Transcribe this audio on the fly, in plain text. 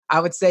I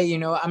would say,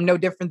 I'm no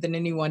different than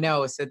anyone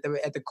else. At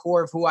the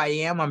core of who I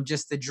am, I'm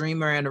just a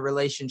dreamer and a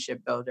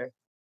relationship builder.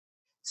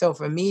 So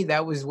for me,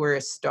 that was where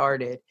it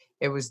started.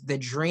 It was the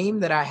dream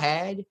that I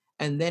had,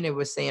 and then it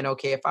was saying,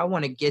 okay, if I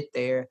want to get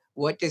there,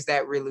 what does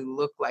that really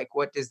look like?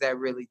 What does that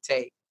really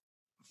take?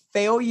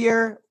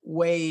 Failure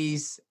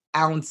weighs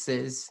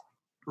ounces,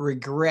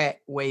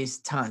 regret weighs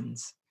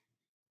tons.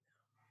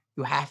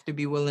 You have to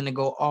be willing to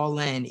go all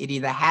in. It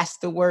either has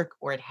to work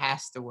or it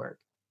has to work.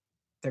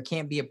 There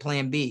can't be a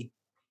plan B.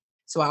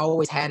 So I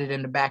always had it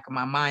in the back of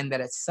my mind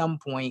that at some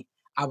point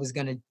I was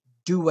going to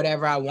do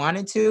whatever I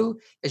wanted to.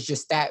 It's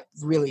just that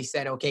really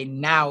said, okay,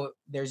 now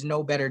there's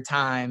no better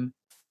time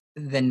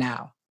than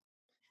now.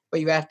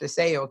 But you have to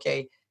say,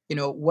 okay,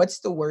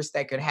 what's the worst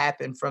that could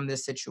happen from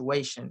this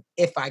situation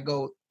if I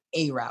go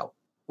A route?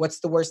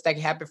 What's the worst that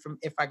could happen from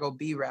if I go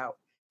B route?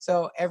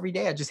 So every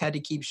day I just had to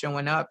keep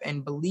showing up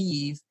and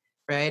believe,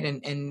 right?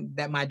 And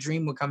that my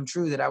dream would come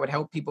true, that I would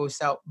help people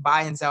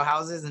buy and sell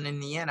houses. And in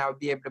the end, I would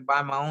be able to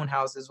buy my own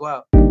house as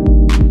well.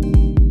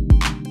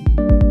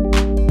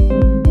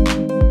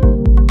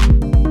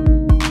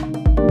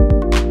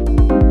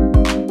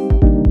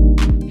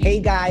 Hey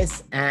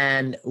guys,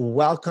 and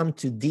welcome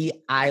to the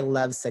I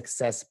Love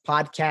Success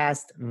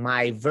podcast.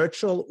 My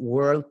virtual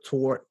world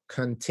tour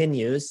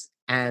continues,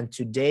 and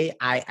today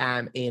I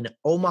am in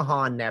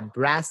Omaha,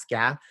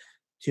 Nebraska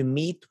to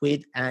meet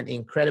with an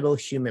incredible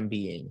human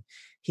being.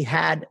 He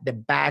had the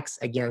backs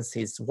against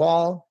his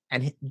wall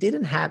and he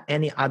didn't have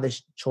any other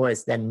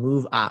choice than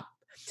move up.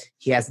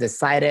 He has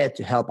decided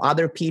to help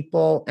other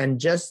people and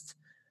just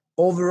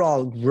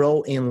overall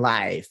grow in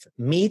life.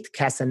 Meet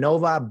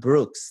Casanova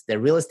Brooks, the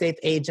real estate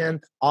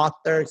agent,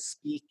 author,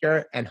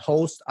 speaker, and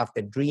host of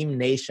the Dream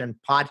Nation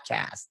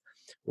podcast.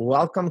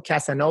 Welcome,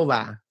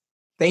 Casanova.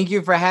 Thank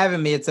you for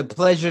having me. It's a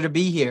pleasure to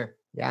be here.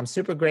 Yeah, I'm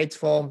super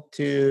grateful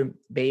to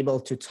be able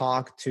to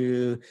talk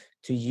to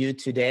you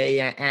today.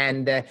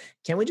 And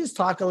can we just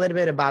talk a little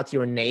bit about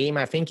your name?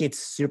 I think it's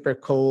super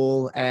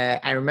cool.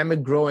 I remember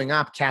growing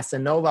up,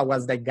 Casanova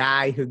was the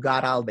guy who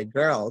got all the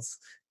girls.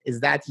 Is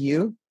that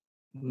you?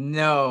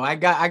 No, I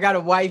got a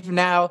wife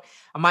now.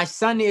 My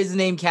son is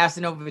named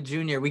Casanova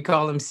Jr. We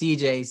call him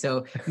CJ,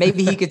 so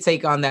maybe he could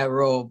take on that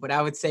role. But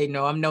I would say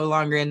no, I'm no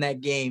longer in that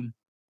game.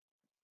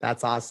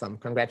 That's awesome.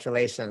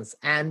 Congratulations.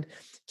 And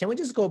can we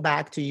just go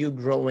back to you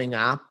growing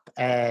up?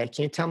 Can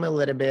you tell me a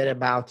little bit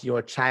about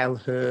your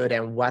childhood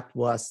and what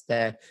was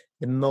the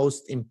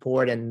most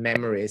important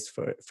memories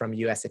from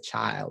you as a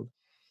child?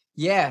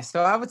 Yeah,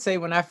 so I would say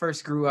when I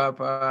first grew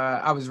up,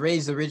 I was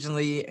raised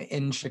originally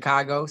in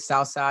Chicago,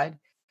 South Side.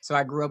 So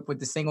I grew up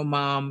with a single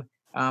mom.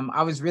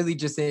 I was really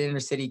just an inner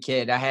city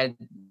kid. I had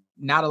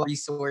not a lot of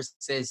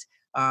resources.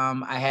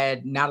 I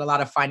had not a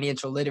lot of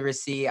financial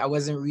literacy. I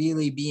wasn't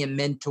really being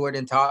mentored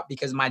and taught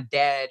because my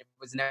dad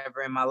was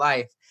never in my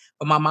life.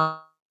 But my mom,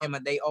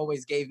 they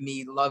always gave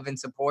me love and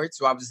support.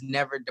 So I was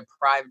never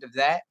deprived of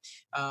that.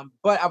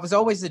 But I was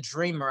always a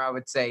dreamer, I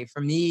would say.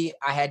 For me,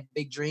 I had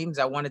big dreams.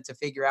 I wanted to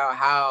figure out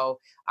how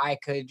I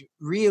could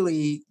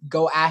really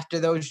go after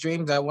those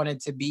dreams. I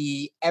wanted to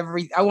be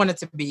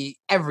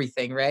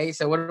everything, right?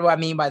 So what do I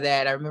mean by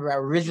that? I remember I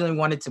originally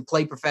wanted to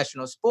play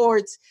professional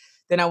sports.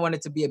 Then I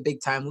wanted to be a big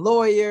time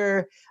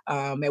lawyer.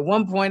 At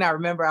one point, I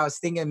remember I was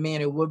thinking,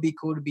 man, it would be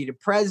cool to be the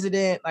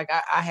president. Like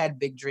I had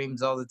big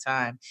dreams all the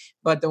time.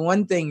 But the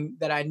one thing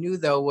that I knew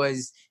though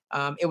was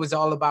it was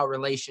all about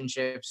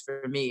relationships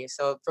for me.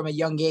 So from a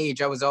young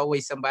age, I was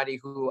always somebody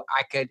who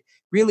I could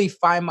really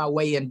find my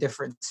way in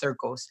different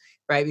circles,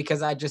 right?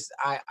 Because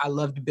I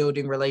loved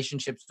building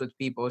relationships with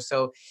people.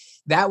 So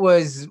that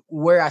was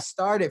where I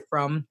started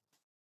from.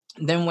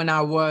 Then when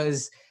I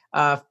was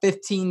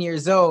 15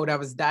 years old, I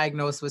was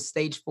diagnosed with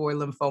stage 4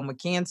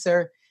 lymphoma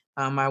cancer.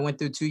 I went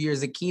through 2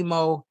 years of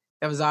chemo.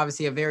 That was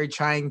obviously a very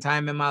trying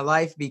time in my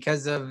life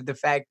because of the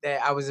fact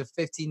that I was a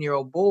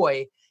 15-year-old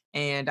boy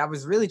and I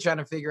was really trying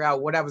to figure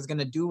out what I was going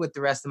to do with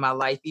the rest of my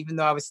life, even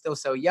though I was still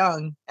so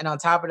young. And on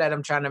top of that,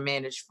 I'm trying to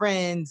manage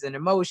friends and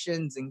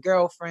emotions and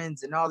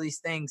girlfriends and all these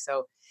things.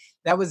 So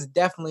that was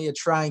definitely a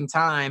trying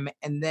time.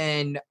 And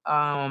then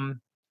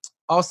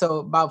also,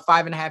 about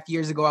 5.5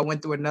 years ago, I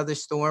went through another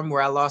storm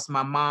where I lost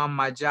my mom,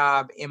 my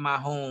job, and my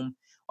home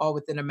all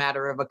within a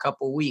matter of a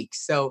couple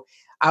weeks. So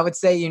I would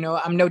say,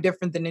 I'm no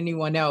different than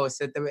anyone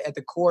else. At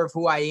the core of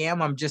who I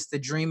am, I'm just a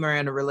dreamer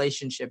and a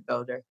relationship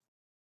builder.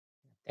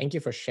 Thank you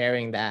for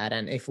sharing that.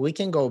 And if we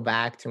can go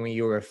back to when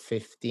you were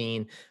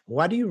 15,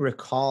 what do you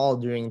recall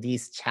during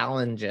these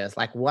challenges?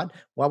 Like what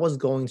was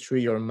going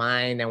through your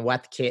mind and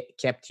what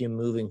kept you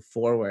moving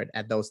forward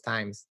at those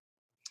times?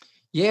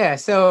 Yeah,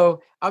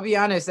 so I'll be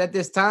honest, at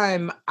this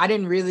time, I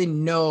didn't really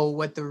know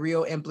what the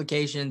real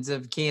implications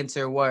of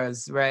cancer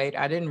was, right?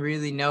 I didn't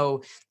really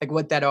know like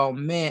what that all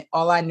meant.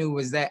 All I knew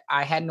was that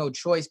I had no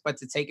choice but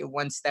to take it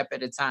one step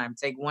at a time,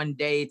 take one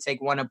day,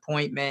 take one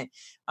appointment,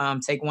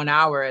 take 1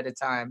 hour at a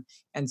time.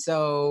 And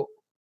so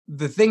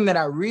the thing that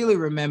I really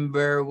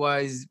remember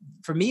was,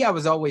 for me, I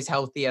was always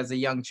healthy as a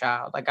young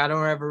child. Like I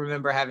don't ever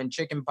remember having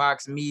chicken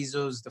pox,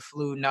 measles, the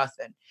flu,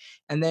 nothing.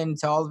 And then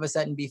to all of a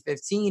sudden be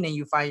 15 and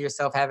you find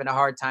yourself having a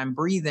hard time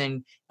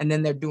breathing, and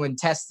then they're doing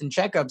tests and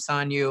checkups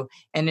on you.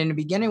 And in the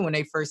beginning, when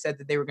they first said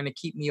that they were going to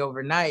keep me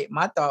overnight,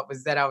 my thought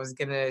was that I was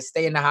going to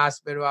stay in the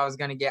hospital. I was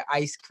going to get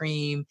ice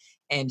cream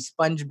and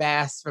sponge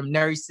baths from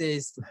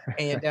nurses,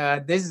 and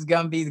this is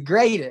going to be the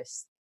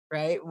greatest.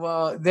 Right.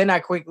 Well, then I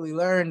quickly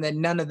learned that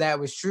none of that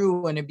was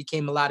true. And it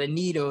became a lot of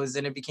needles,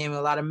 and it became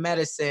a lot of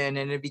medicine,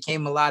 and it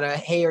became a lot of,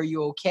 hey, are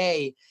you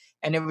okay?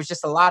 And it was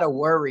just a lot of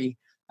worry.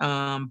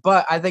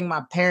 But I think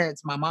my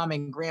parents, my mom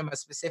and grandma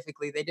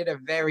specifically, they did a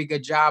very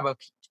good job of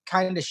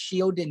kind of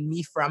shielding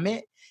me from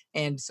it.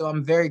 And so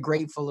I'm very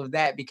grateful of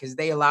that, because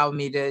they allowed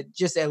me to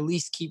just at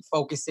least keep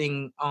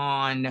focusing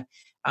on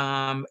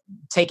um,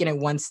 taking it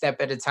one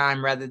step at a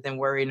time, rather than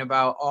worrying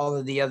about all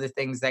of the other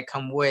things that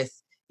come with,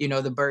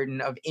 the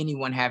burden of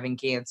anyone having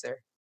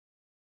cancer.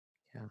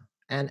 Yeah.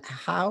 And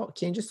how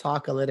can you just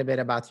talk a little bit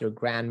about your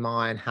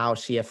grandma and how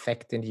she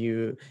affected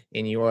you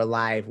in your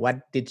life?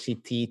 What did she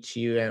teach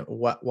you, and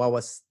what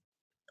was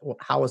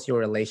how was your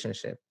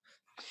relationship?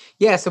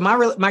 Yeah, so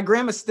my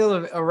grandma's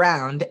still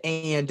around,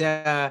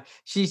 and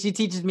she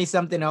teaches me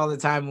something all the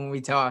time when we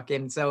talk.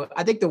 And so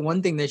I think the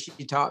one thing that she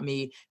taught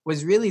me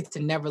was really to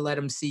never let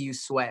them see you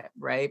sweat,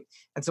 right?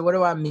 And so what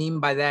do I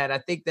mean by that? I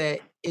think that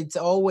it's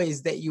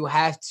always that you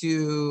have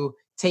to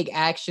take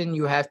action,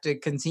 you have to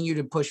continue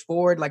to push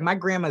forward. Like my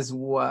grandma's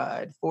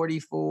what,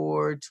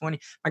 44, 20.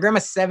 My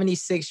grandma's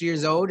 76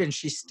 years old, and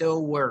she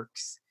still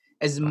works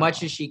as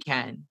much Wow. as she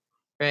can.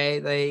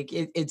 Right? Like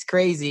it's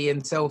crazy.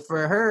 And so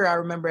for her, I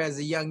remember as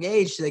a young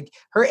age, like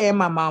her and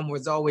my mom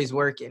was always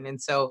working.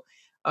 And so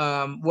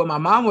what my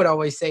mom would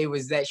always say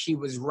was that she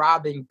was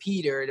robbing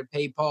Peter to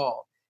pay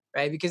Paul,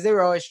 right? Because they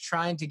were always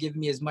trying to give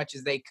me as much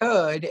as they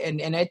could.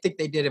 And I think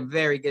they did a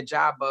very good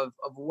job of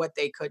what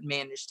they could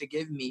manage to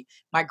give me.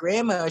 My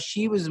grandma,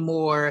 she was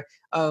more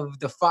of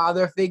the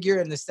father figure,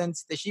 in the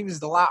sense that she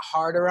was a lot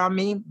harder on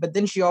me, but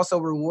then she also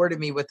rewarded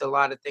me with a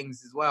lot of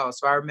things as well.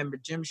 So I remember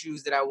gym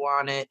shoes that I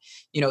wanted,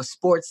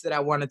 sports that I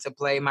wanted to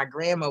play. My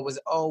grandma was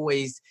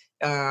always,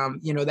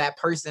 that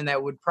person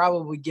that would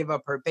probably give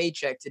up her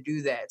paycheck to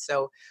do that.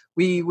 So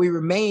we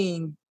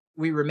remain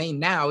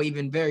now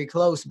even very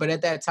close. But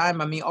at that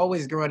time, I mean,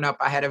 always growing up,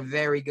 I had a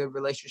very good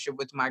relationship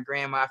with my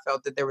grandma. I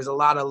felt that there was a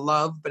lot of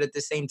love, but at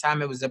the same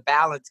time, it was a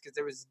balance, because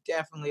there was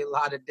definitely a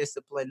lot of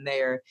discipline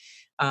there.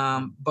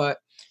 But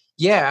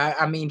yeah,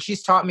 I mean,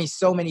 she's taught me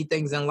so many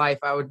things in life.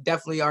 I would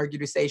definitely argue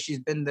to say she's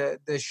been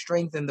the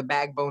strength and the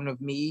backbone of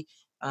me.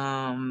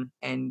 And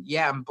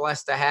yeah, I'm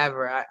blessed to have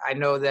her. I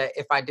know that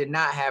if I did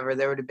not have her,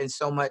 there would have been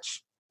so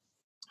much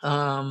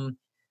um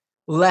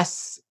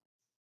less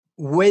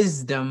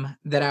wisdom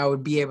that I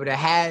would be able to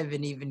have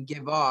and even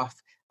give off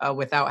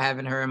without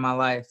having her in my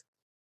life.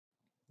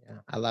 Yeah,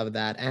 I love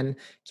that. And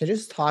can you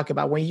just talk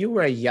about when you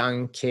were a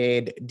young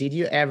kid, did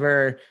you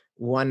ever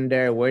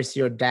wonder where's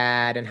your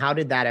dad and how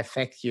did that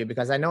affect you?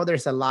 Because I know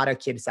there's a lot of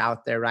kids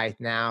out there right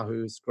now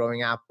who's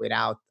growing up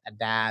without a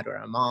dad or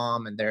a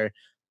mom, and they're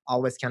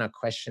always kind of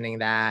questioning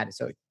that.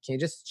 So can you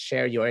just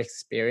share your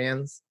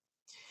experience?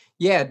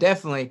 Yeah,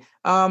 definitely.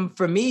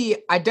 For me,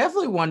 I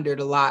definitely wondered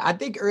a lot. I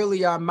think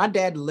early on, my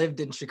dad lived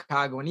in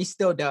Chicago, and he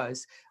still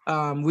does.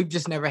 We've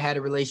just never had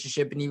a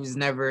relationship, and he was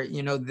never,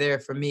 there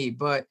for me.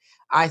 But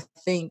I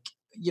think,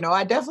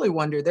 I definitely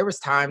wondered. There was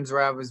times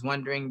where I was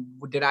wondering,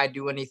 did I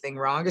do anything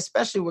wrong?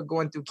 Especially with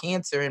going through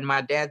cancer, and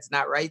my dad's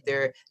not right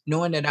there,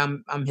 knowing that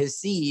I'm his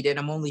seed, and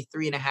I'm only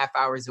 3.5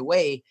 hours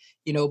away.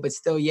 But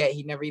still, yet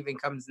he never even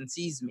comes and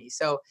sees me.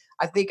 So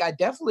I think I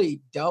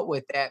definitely dealt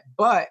with that.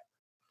 But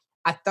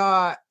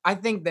I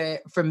think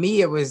that for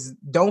me, it was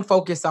don't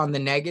focus on the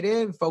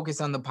negative, focus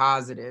on the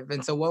positive.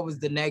 And so what was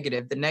the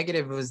negative? The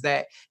negative was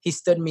that he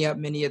stood me up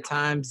many a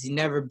times. He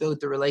never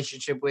built a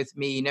relationship with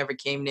me. He never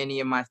came to any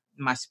of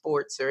my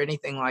sports or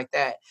anything like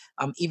that.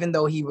 Even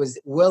though he was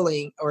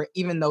willing, or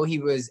even though he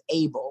was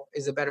able,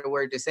 is a better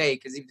word to say,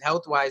 because he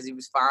health wise he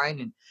was fine,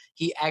 and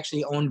he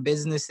actually owned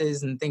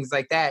businesses and things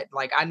like that.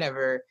 Like I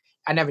never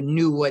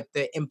knew what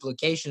the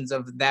implications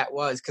of that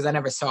was, because I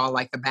never saw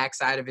like the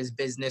backside of his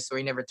business, or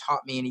he never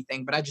taught me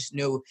anything. But I just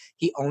knew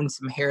he owned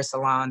some hair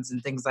salons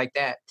and things like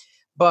that.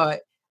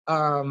 But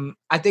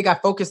I think I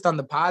focused on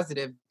the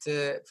positive.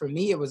 For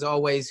me, it was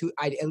always who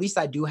I at least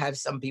I do have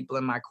some people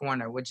in my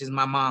corner, which is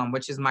my mom,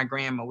 which is my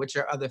grandma, which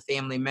are other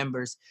family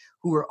members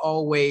who are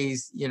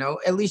always,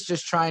 at least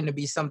just trying to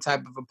be some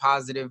type of a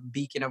positive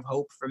beacon of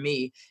hope for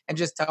me, and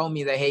just tell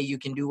me that, hey, you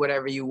can do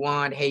whatever you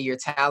want. Hey, you're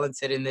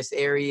talented in this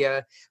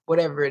area,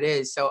 whatever it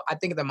is. So I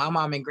think that my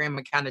mom and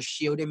grandma kind of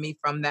shielded me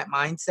from that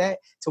mindset,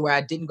 to where I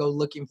didn't go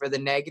looking for the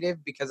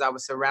negative, because I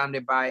was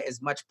surrounded by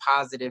as much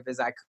positive as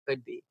I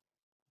could be.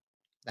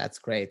 That's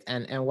great.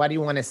 And what do you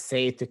want to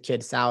say to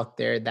kids out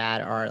there that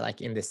are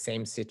like in the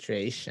same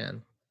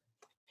situation?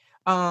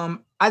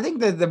 I think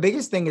that the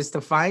biggest thing is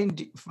to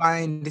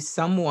find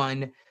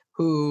someone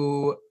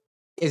who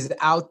is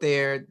out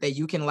there that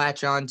you can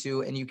latch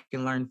onto and you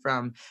can learn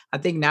from. I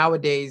think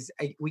nowadays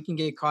we can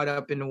get caught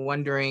up in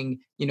wondering,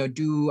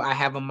 do I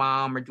have a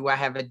mom or do I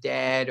have a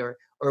dad or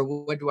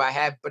what do I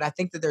have? But I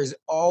think that there's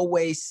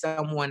always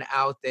someone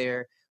out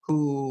there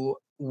who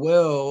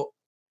will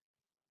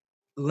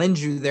lend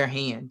you their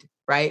hand,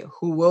 right?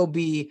 Who will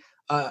be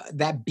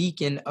that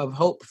beacon of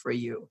hope for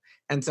you.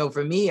 And so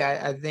for me,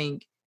 I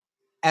think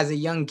as a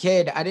young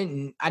kid, I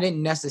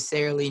didn't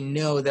necessarily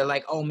know that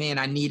like, oh man,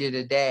 I needed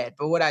a dad.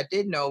 But what I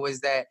did know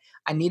was that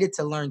I needed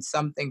to learn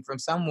something from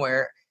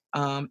somewhere.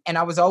 And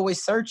I was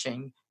always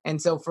searching. And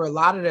so for a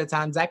lot of the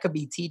times that could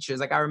be teachers.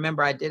 Like I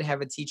remember I did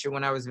have a teacher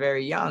when I was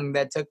very young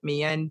that took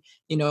me in,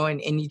 and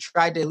he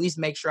tried to at least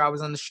make sure I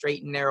was on the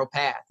straight and narrow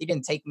path. He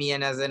didn't take me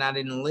in as in I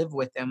didn't live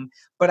with him,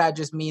 but I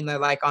just mean that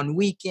like on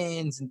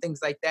weekends and things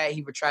like that,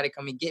 he would try to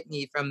come and get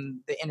me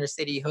from the inner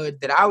city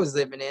hood that I was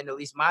living in, at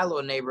least my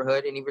little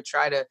neighborhood. And he would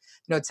try to,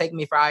 take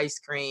me for ice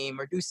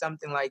cream or do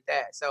something like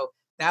that. So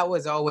that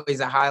was always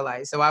a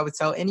highlight. So I would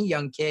tell any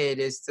young kid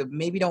is to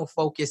maybe don't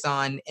focus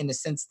on, in a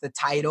sense, the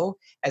title,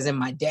 as in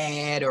my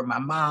dad or my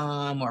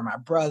mom or my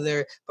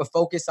brother, but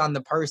focus on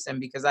the person,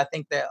 because I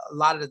think that a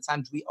lot of the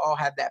times we all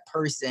have that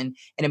person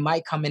and it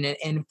might come in an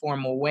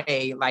informal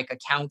way, like a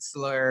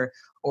counselor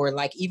or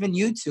like even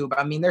YouTube.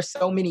 I mean, there's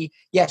so many,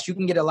 yes, you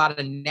can get a lot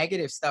of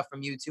negative stuff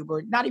from YouTube,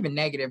 or not even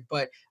negative,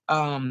 but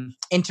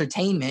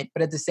entertainment,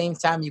 but at the same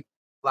time, you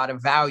a lot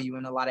of value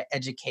and a lot of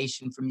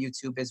education from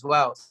YouTube as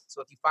well.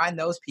 So if you find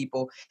those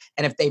people,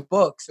 and if they have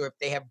books or if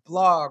they have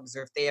blogs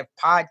or if they have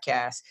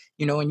podcasts,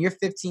 and you're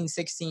 15,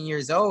 16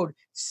 years old,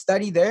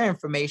 study their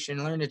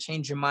information, learn to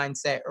change your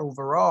mindset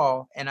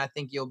overall. And I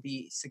think you'll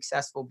be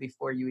successful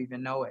before you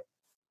even know it.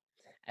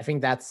 I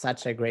think that's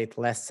such a great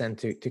lesson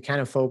to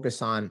kind of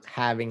focus on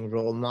having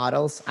role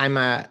models. I'm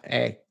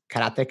a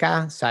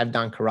karateka, so I've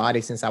done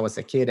karate since I was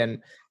a kid, and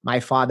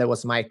my father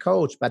was my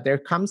coach. But there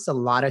comes a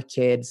lot of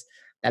kids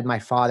that my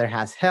father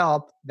has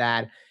helped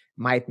that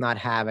might not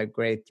have a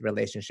great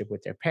relationship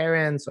with their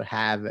parents or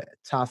have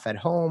tough at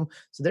home.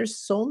 So there's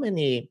so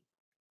many,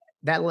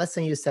 that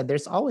lesson you said,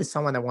 there's always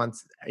someone that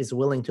wants is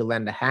willing to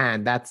lend a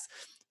hand. That's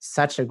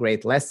such a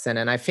great lesson.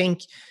 And I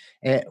think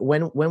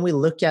when we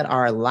look at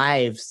our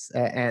lives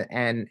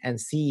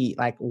and see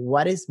like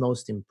what is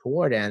most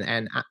important,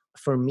 and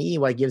for me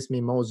what gives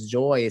me most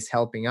joy is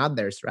helping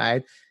others,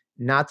 right?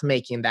 Not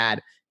making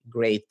that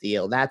great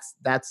deal,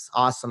 that's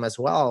awesome as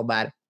well,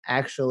 but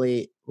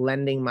actually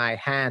lending my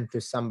hand to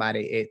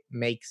somebody, it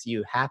makes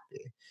you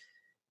happy.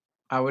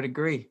 I would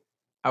agree.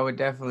 I would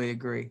definitely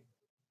agree.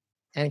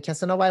 And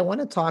Casanova, I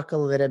want to talk a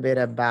little bit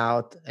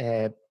about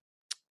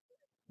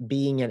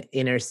being an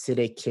inner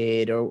city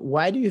kid, or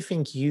why do you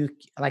think you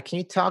like, can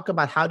you talk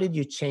about how did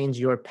you change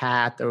your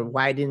path, or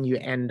why didn't you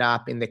end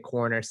up in the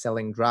corner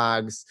selling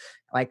drugs?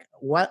 Like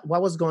what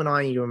was going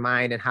on in your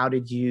mind, and how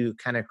did you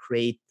kind of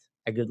create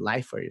a good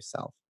life for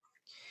yourself?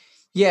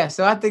 Yeah,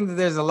 so I think that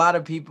there's a lot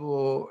of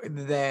people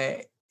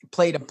that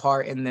played a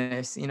part in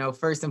this.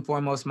 First and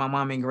foremost, my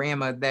mom and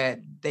grandma, that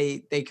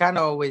they kind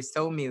of always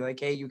told me like,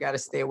 "Hey, you got to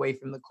stay away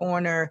from the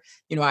corner."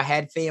 I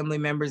had family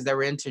members that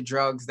were into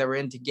drugs, that were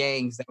into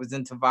gangs, that was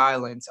into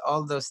violence,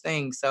 all of those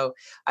things. So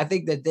I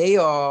think that they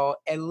all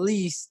at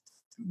least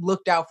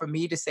looked out for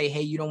me to say,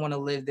 "Hey, you don't want to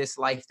live this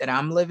life that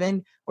I'm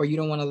living, or you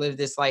don't want to live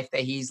this life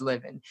that he's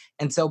living."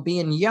 And so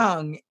being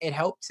young, it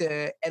helped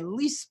to at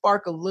least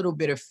spark a little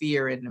bit of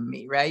fear into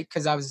me, right?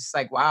 Because I was just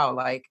like, wow,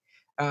 like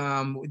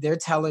they're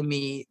telling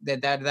me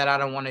that I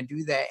don't want to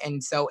do that.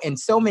 And so in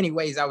so many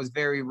ways, I was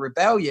very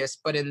rebellious,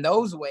 but in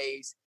those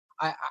ways,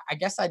 I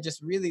guess I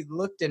just really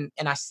looked and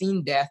I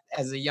seen death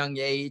as a young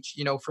age,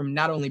 from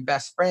not only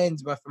best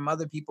friends, but from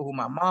other people who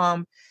my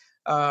mom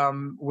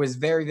was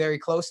very, very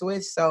close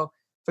with. So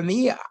for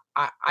me,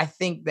 I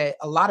think that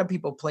a lot of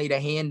people played a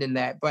hand in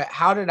that. But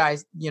how did I,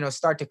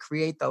 start to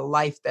create the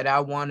life that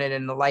I wanted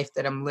and the life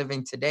that I'm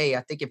living today?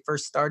 I think it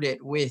first started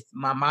with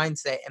my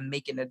mindset and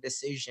making a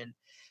decision.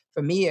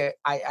 For me,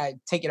 I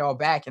take it all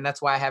back, and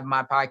that's why I have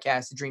my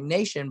podcast, Dream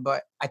Nation.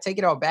 But I take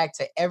it all back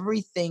to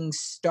everything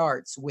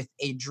starts with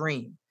a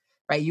dream,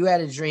 right? You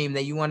had a dream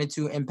that you wanted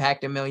to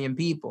impact 1 million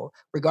people,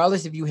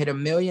 regardless if you hit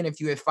 1 million, if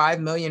you hit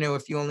 5 million, or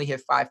if you only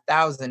hit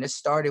 5,000. It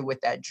started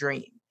with that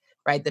dream,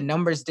 right? The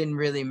numbers didn't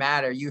really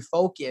matter. You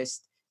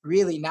focused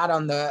really not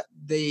on the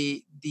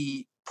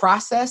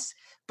process,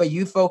 but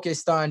you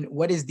focused on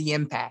what is the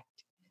impact,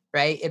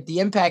 right? If the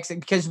impacts,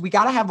 because we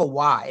got to have a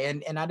why.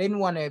 And I didn't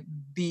want to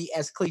be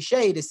as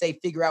cliche to say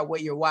figure out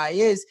what your why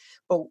is,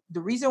 but the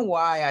reason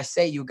why I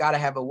say you got to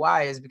have a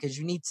why is because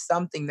you need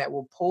something that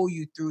will pull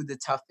you through the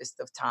toughest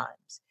of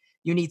times.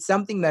 You need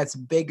something that's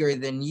bigger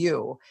than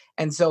you.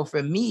 And so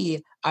for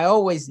me, I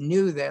always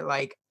knew that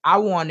like I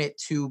wanted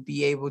to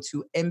be able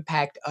to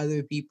impact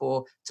other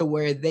people to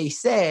where they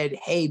said,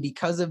 "Hey,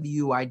 because of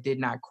you, I did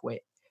not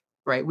quit."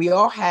 Right? We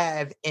all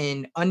have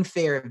an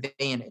unfair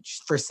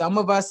advantage. For some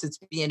of us, it's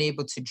being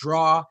able to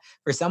draw.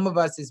 For some of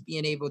us, it's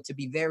being able to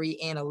be very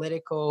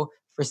analytical.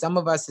 For some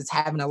of us, it's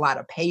having a lot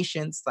of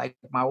patience. Like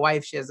my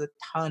wife, she has a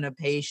ton of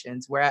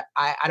patience where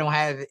I don't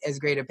have as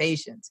great a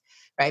patience,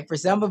 right? For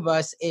some of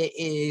us, it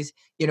is,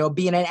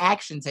 being an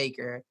action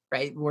taker,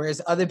 right?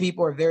 Whereas other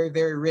people are very,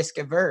 very risk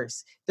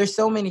averse. There's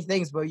so many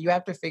things, but you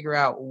have to figure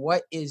out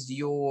what is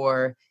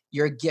your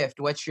gift,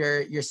 what's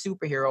your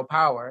superhero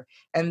power.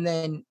 And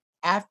then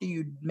after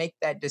you make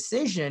that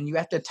decision, you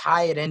have to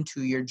tie it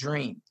into your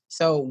dream.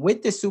 So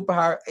with the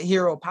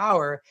superhero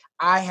power,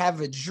 I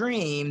have a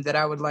dream that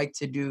I would like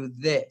to do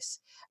this.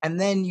 And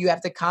then you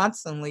have to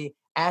constantly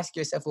ask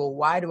yourself, well,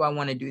 why do I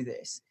want to do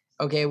this?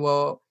 Okay,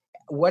 well,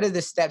 what are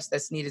the steps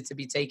that's needed to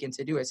be taken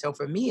to do it? So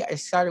for me, I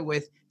starting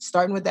with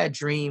that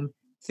dream,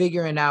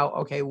 figuring out,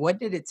 okay, what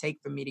did it take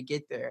for me to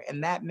get there?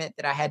 And that meant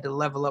that I had to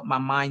level up my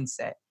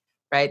mindset,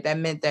 right? That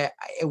meant that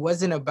it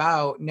wasn't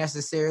about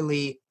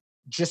necessarily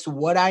just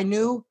what I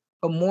knew,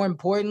 but more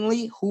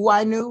importantly, who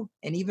I knew.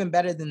 And even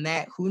better than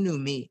that, who knew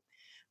me,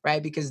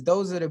 right? Because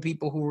those are the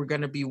people who were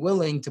going to be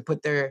willing to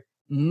put their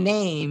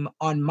name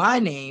on my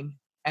name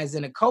as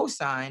in a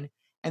cosign.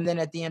 And then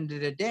at the end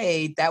of the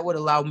day, that would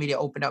allow me to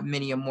open up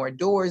many more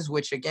doors,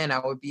 which again,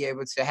 I would be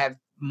able to have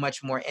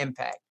much more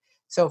impact.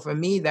 So for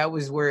me, that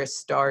was where it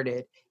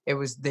started. It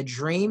was the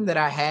dream that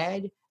I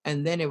had.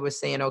 And then it was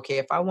saying, okay,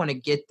 if I want to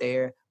get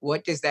there,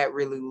 what does that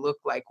really look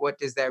like? What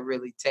does that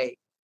really take?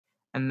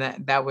 And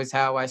that was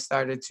how I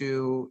started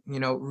to,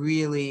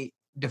 really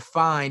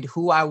define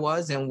who I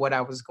was and what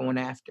I was going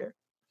after.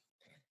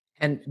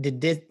 And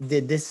did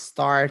this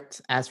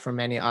start, as for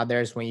many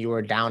others, when you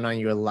were down on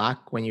your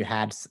luck, when you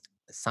had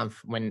some,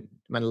 when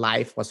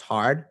life was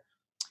hard?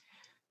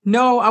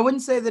 No, I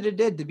wouldn't say that it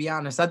did, to be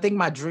honest. I think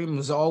my dream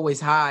was always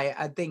high.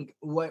 I think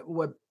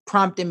what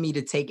prompted me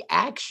to take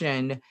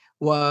action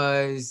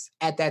was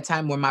at that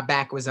time when my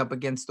back was up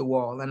against the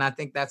wall. And I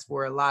think that's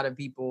where a lot of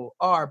people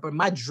are. But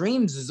my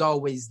dreams was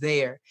always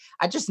there.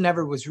 I just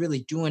never was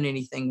really doing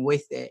anything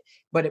with it.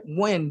 But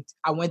when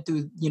I went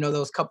through,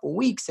 those couple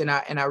weeks and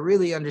I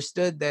really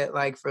understood that,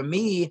 like, for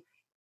me,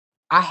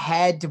 I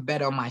had to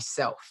bet on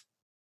myself,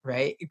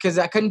 right? Because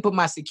I couldn't put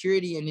my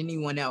security in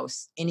anyone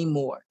else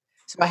anymore.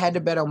 So I had to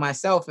bet on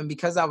myself. And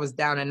because I was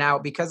down and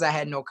out, because I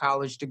had no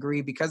college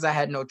degree, because I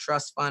had no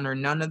trust fund or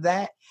none of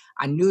that,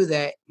 I knew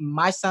that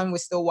my son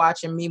was still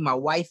watching me. My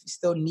wife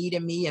still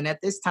needed me. And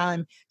at this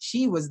time,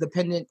 she was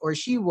dependent, or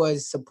she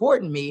was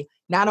supporting me,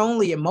 not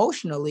only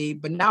emotionally,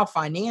 but now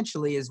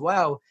financially as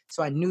well.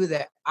 So I knew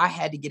that I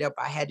had to get up,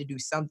 I had to do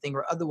something,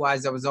 or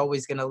otherwise I was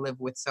always going to live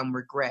with some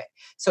regret.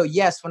 So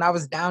yes, when I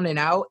was down and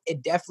out,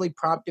 it definitely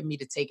prompted me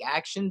to take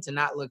action, to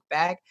not look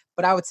back.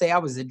 But I would say I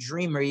was a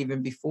dreamer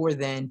even before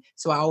then.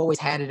 So I always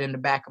had it in the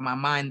back of my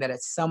mind that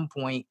at some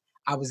point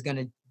I was going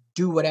to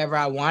do whatever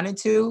I wanted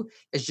to.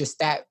 It's just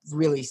that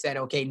really said,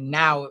 okay,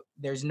 now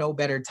there's no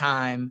better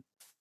time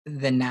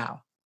than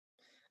now.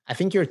 I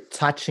think you're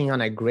touching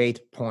on a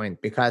great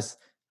point, because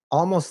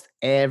almost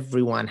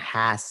everyone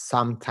has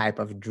some type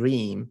of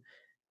dream,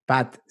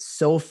 but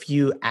so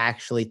few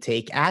actually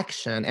take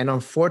action. And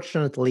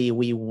unfortunately,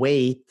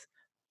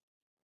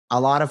 a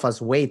lot of us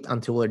wait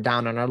until we're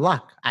down on our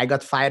luck. I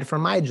got fired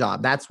from my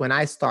job. That's when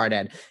I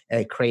started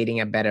creating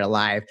a better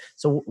life.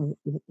 So,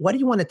 what do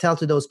you want to tell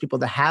to those people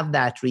that have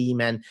that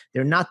dream and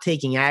they're not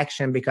taking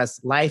action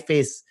because life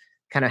is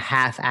kind of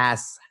half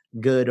ass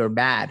good or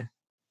bad?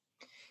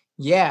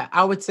 Yeah,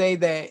 I would say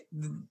that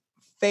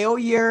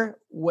failure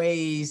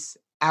weighs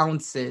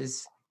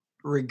ounces,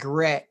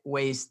 regret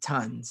weighs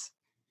tons.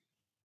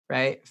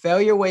 Right?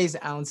 Failure weighs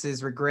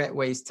ounces, regret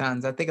weighs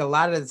tons. I think a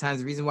lot of the times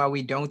the reason why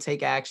we don't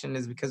take action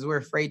is because we're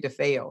afraid to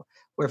fail.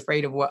 We're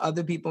afraid of what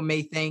other people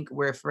may think.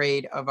 We're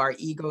afraid of our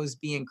egos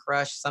being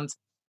crushed. Sometimes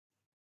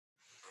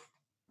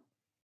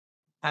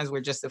we're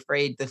just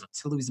afraid to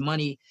lose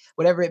money,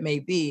 whatever it may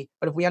be.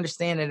 But if we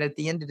understand that at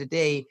the end of the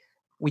day,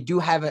 we do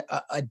have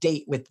a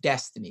date with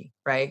destiny,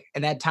 right?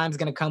 And that time's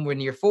going to come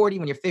when you're 40,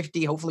 when you're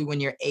 50, hopefully when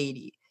you're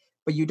 80.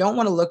 But you don't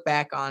want to look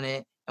back on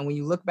it. And when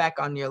you look back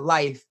on your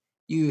life,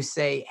 you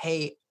say,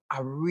 hey,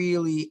 I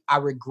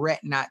regret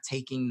not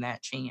taking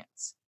that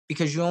chance,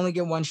 because you only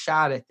get one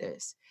shot at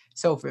this.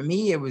 So for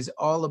me, it was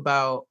all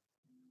about,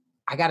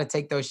 I got to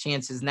take those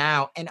chances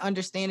now, and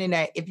understanding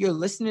that if you're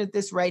listening to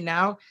this right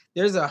now,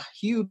 there's a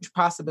huge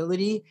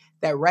possibility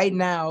that right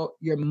now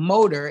your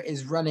motor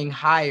is running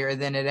higher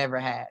than it ever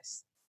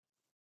has.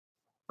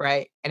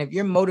 Right. And if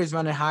your motor's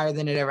running higher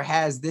than it ever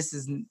has,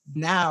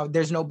 now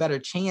there's no better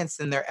chance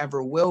than there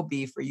ever will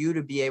be for you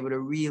to be able to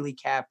really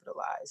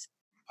capitalize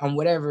on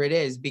whatever it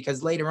is,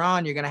 because later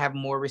on you're going to have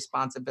more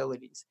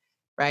responsibilities.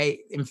 Right.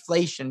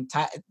 Inflation,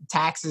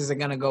 taxes are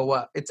going to go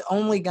up. It's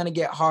only going to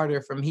get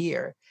harder from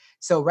here.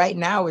 So right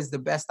now is the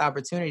best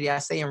opportunity. I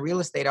say in real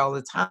estate all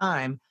the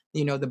time,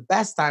 the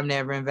best time to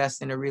ever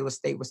invest in a real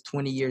estate was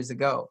 20 years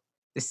ago.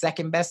 The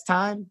second best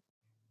time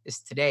is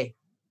today.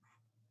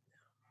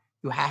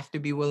 You have to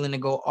be willing to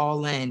go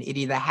all in. It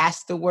either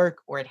has to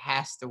work or it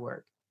has to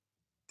work.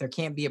 There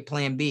can't be a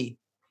plan B.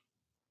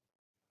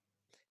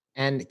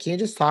 And can you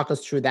just talk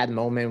us through that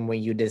moment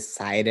when you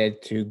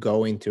decided to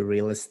go into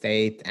real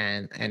estate,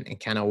 and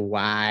kind of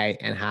why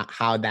and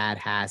how that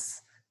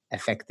has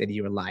affected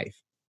your life?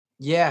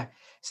 Yeah.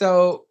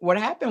 So what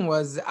happened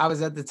was I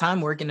was at the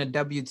time working a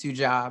W-2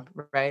 job,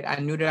 right? I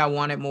knew that I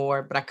wanted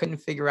more, but I couldn't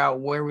figure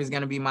out where was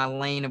going to be my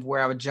lane of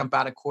where I would jump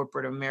out of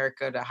corporate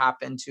America to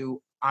hop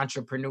into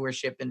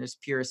entrepreneurship in its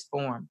purest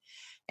form.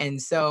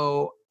 And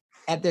so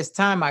at this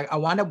time, I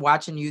wound up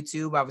watching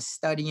YouTube. I was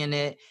studying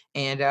it,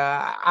 and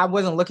I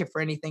wasn't looking for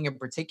anything in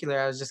particular.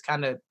 I was just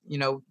kind of,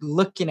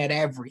 looking at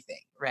everything,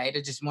 right?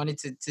 I just wanted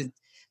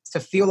to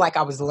feel like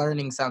I was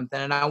learning something,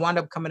 and I wound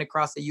up coming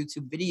across a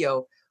YouTube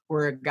video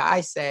where a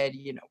guy said,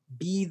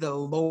 be the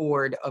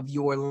Lord of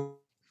your life.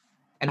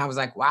 And I was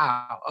like,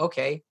 wow,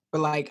 okay. But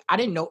like, I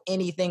didn't know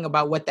anything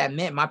about what that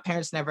meant. My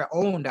parents never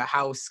owned a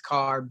house,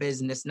 car,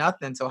 business,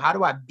 nothing. So how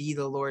do I be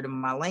the Lord of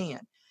my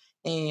land?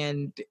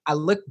 And I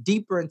looked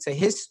deeper into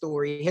his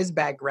story, his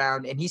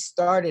background, and he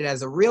started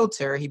as a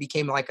realtor. He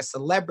became like a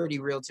celebrity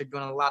realtor,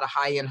 doing a lot of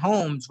high-end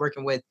homes,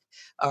 working with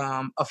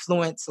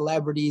affluent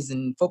celebrities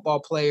and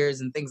football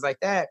players and things like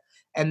that.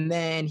 And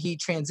then he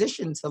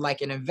transitioned to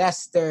like an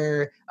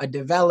investor, a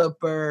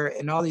developer,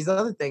 and all these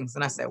other things.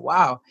 And I said,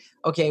 wow,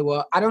 okay,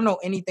 well, I don't know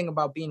anything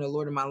about being a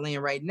Lord of my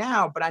land right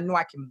now, but I know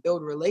I can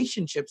build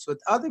relationships with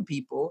other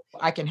people.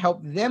 I can help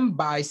them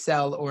buy,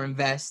 sell, or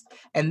invest.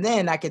 And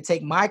then I could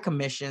take my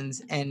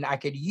commissions and I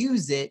could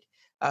use it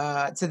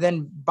to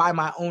then buy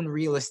my own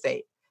real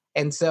estate.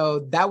 And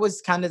so that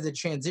was kind of the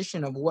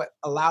transition of what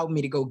allowed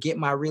me to go get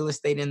my real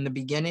estate in the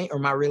beginning, or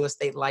my real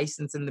estate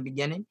license in the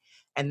beginning.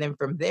 And then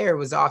from there, it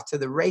was off to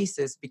the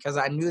races because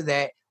I knew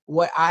that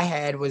what I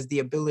had was the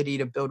ability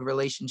to build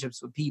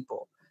relationships with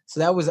people. So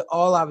that was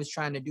all I was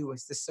trying to do,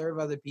 was to serve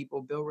other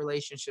people, build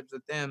relationships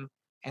with them.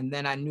 And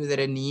then I knew that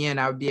in the end,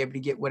 I would be able to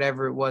get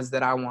whatever it was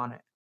that I wanted.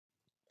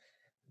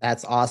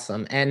 That's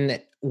awesome.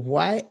 And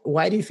why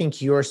do you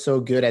think you're so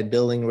good at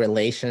building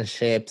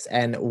relationships?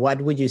 And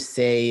what would you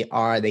say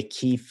are the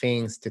key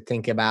things to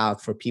think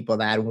about for people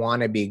that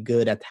want to be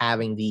good at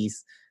having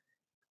these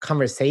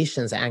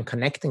conversations and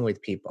connecting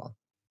with people?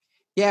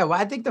 Yeah,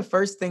 well, I think the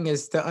first thing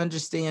is to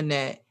understand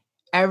that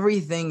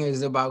everything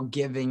is about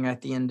giving at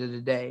the end of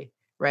the day,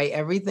 right?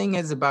 Everything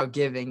is about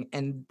giving,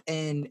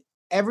 and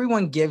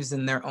everyone gives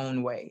in their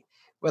own way.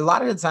 But a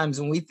lot of the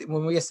times when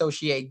we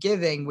associate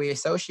giving, we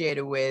associate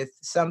it with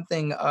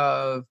something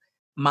of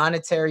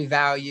monetary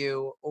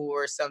value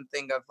or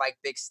something of like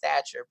big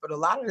stature. But a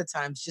lot of the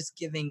times just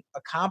giving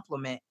a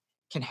compliment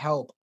can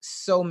help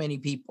so many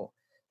people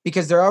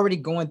because they're already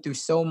going through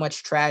so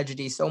much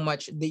tragedy,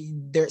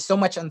 there's so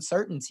much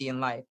uncertainty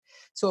in life.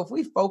 So if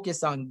we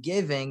focus on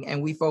giving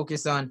and we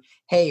focus on,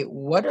 hey,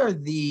 what are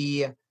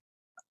the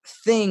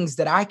things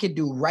that I could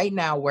do right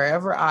now,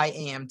 wherever I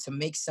am, to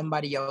make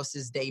somebody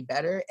else's day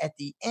better, at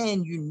the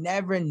end, you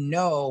never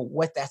know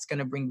what that's going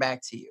to bring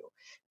back to you.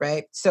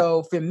 Right.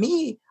 So for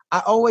me,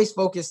 I always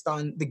focused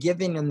on the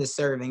giving and the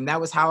serving. That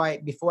was how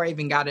before I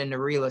even got into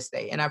real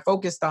estate. And I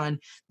focused on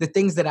the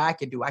things that I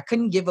could do. I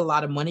couldn't give a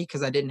lot of money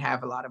because I didn't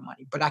have a lot of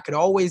money, but I could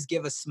always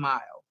give a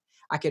smile.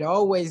 I could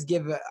always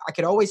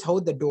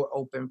hold the door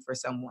open for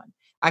someone.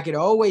 I could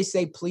always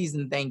say please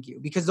and thank you,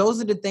 because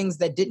those are the things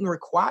that didn't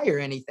require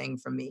anything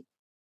from me,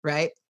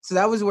 right? So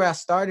that was where I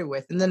started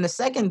with. And then the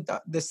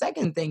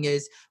second thing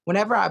is,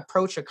 whenever I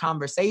approach a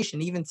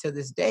conversation, even to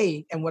this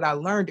day, and what I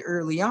learned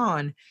early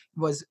on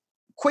was,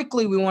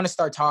 quickly we want to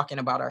start talking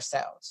about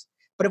ourselves.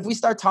 But if we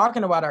start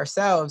talking about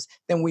ourselves,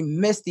 then we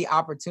miss the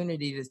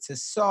opportunity to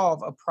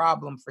solve a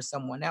problem for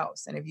someone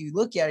else. And if you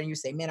look at it and you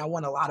say, man, I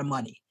want a lot of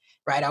money,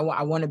 right? I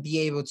want to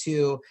be able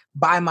to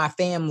buy my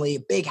family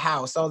a big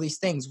house, all these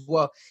things.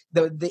 Well,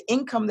 the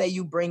income that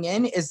you bring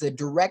in is the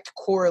direct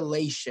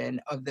correlation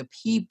of the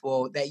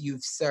people that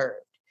you've served.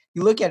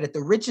 You look at it,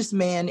 the richest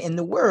man in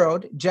the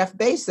world, Jeff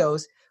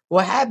Bezos,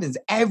 what happens?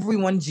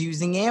 Everyone's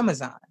using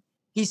Amazon.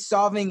 He's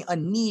solving a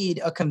need,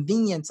 a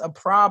convenience, a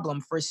problem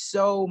for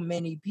so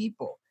many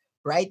people,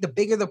 right? The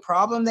bigger the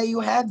problem that you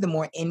have, the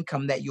more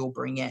income that you'll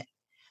bring in.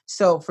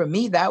 So for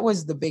me, that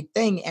was the big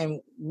thing. And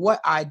what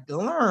I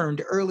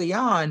learned early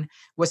on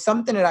was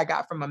something that I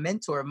got from a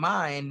mentor of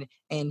mine.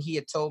 And he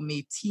had told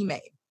me,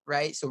 teammate,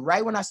 right? So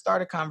right when I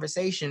start a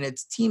conversation,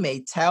 it's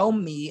teammate, tell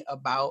me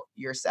about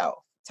yourself.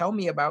 Tell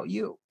me about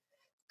you,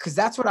 because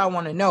that's what I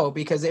want to know.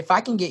 Because if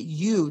I can get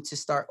you to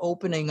start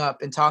opening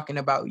up and talking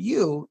about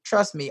you,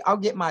 trust me, I'll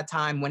get my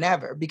time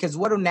whenever. Because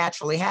what will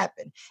naturally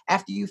happen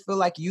after you feel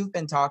like you've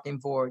been talking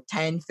for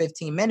 10,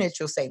 15 minutes,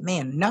 you'll say,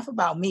 man, enough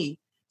about me.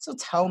 So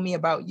tell me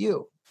about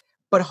you.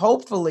 But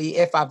hopefully,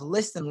 if I've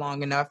listened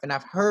long enough and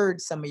I've heard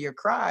some of your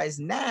cries,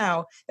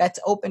 now that's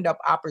opened up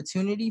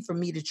opportunity for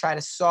me to try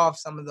to solve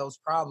some of those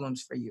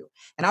problems for you.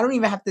 And I don't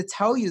even have to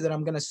tell you that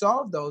I'm going to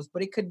solve those,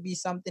 but it could be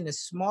something as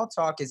small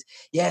talk as,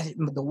 yeah,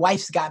 the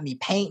wife's got me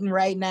painting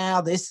right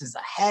now. This is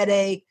a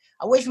headache.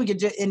 I wish we could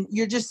just, and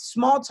you're just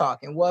small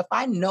talking. Well, if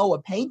I know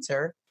a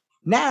painter,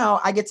 now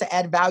I get to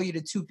add value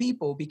to two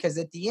people, because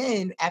at the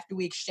end, after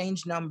we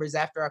exchange numbers,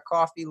 after our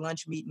coffee,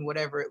 lunch meeting,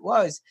 whatever it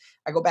was,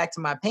 I go back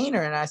to my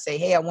painter and I say,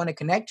 hey, I want to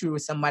connect you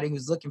with somebody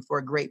who's looking for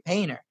a great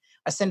painter.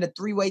 I send a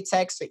three-way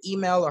text or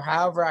email or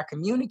however I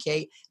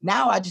communicate.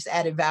 Now I just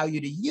added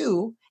value to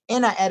you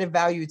and I added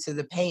value to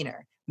the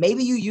painter.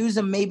 Maybe you use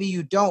them, maybe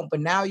you don't, but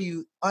now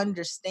you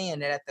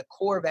understand that at the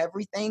core of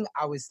everything,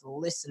 I was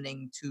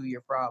listening to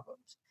your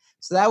problems.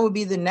 So that would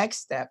be the next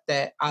step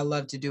that I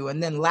love to do.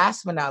 And then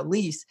last but not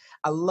least,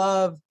 I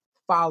love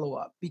follow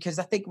up, because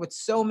I think with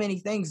so many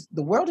things,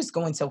 the world is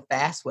going so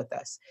fast with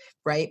us,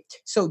 right?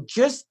 So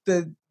just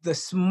the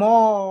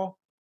small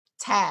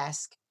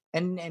task,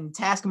 and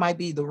task might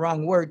be the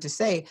wrong word to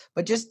say,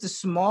 but just the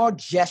small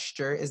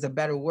gesture is a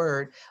better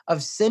word,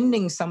 of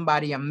sending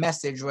somebody a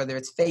message, whether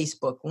it's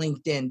Facebook,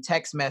 LinkedIn,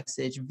 text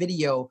message,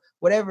 video,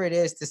 whatever it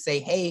is, to say,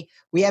 hey,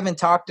 we haven't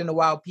talked in a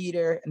while,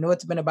 Peter. I know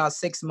it's been about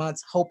 6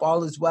 months. Hope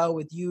all is well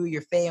with you,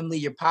 your family,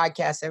 your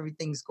podcast,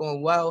 everything's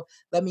going well.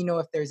 Let me know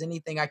if there's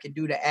anything I could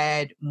do to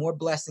add more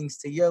blessings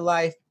to your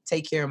life.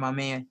 Take care, my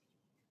man.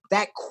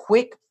 That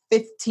quick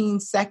 15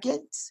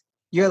 seconds,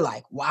 you're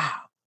like,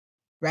 wow,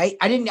 right?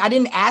 I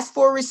didn't ask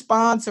for a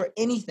response or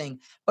anything,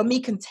 but me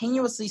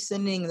continuously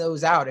sending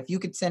those out. If you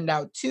could send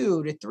out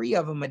 2 to 3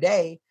 of them a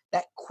day,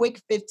 that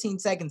quick 15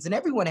 seconds, and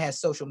everyone has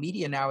social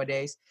media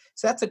nowadays.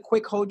 So that's a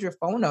quick hold your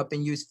phone up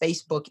and use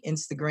Facebook,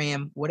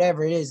 Instagram,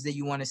 whatever it is that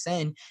you want to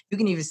send. You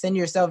can even send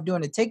yourself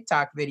doing a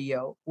TikTok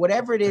video,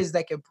 whatever it is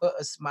that can put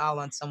a smile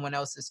on someone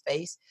else's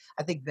face.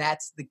 I think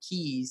that's the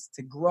keys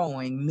to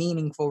growing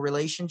meaningful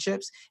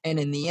relationships, and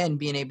in the end,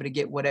 being able to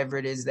get whatever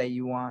it is that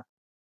you want.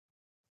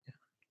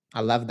 I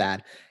love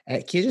that.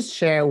 Can you just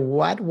share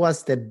what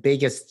was the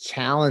biggest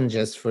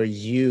challenges for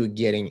you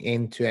getting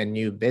into a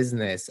new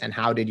business and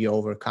how did you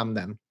overcome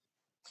them?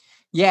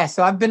 Yeah,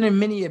 so I've been in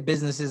many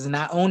businesses and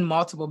I own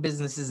multiple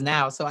businesses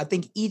now. So I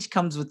think each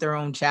comes with their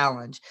own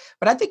challenge.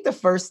 But I think the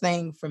first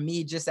thing for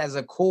me, just as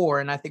a core,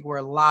 and I think where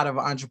a lot of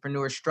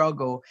entrepreneurs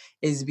struggle,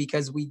 is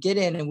because we get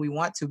in and we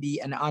want to be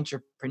an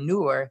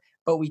entrepreneur,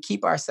 but we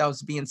keep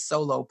ourselves being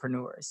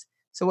solopreneurs.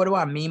 So what do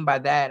I mean by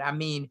that? I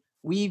mean,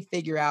 we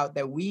figure out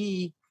that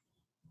we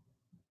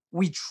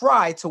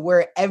try to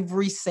wear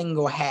every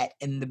single hat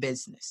in the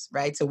business,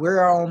 right? So we're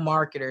our own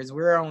marketers,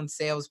 we're our own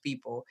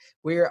salespeople,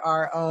 we're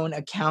our own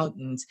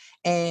accountants,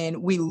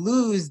 and we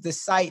lose the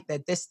sight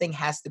that this thing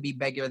has to be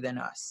bigger than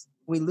us.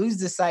 We lose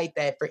the sight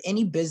that for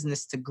any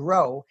business to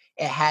grow,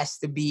 it has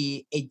to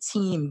be a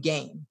team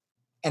game.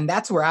 And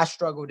that's where I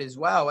struggled as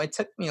well. It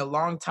took me a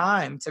long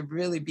time to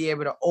really be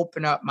able to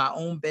open up my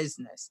own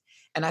business.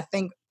 And I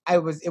think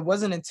it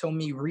wasn't until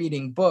me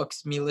reading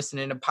books, me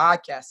listening to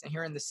podcasts and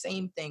hearing the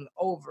same thing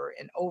over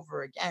and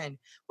over again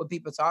with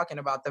people talking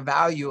about the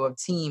value of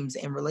teams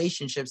and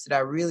relationships, that I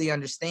really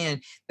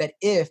understand that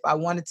if I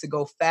wanted to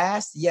go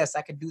fast, yes,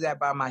 I could do that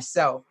by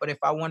myself. But if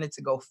I wanted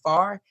to go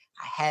far,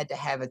 I had to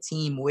have a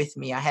team with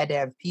me. I had to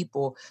have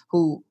people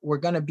who were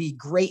going to be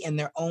great in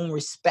their own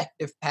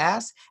respective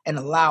paths, and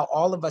allow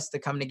all of us to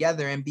come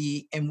together and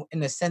be in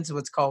a sense of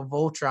what's called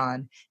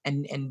Voltron,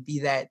 and be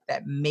that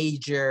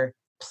major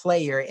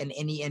player in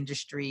any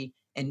industry,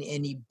 in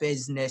any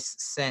business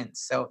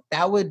sense. So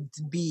that would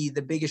be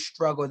the biggest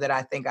struggle that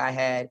I think I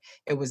had.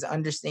 It was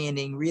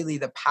understanding really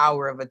the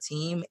power of a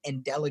team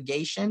and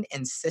delegation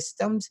and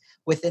systems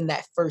within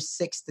that first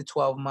 6 to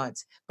 12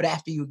 months. But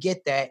after you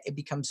get that, it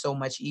becomes so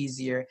much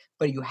easier.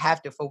 But you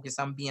have to focus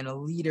on being a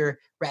leader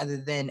rather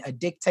than a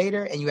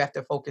dictator, and you have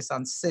to focus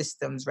on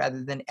systems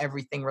rather than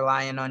everything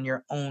relying on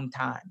your own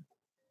time.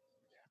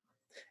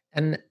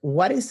 And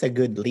what is a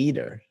good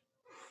leader?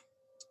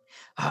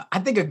 I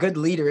think a good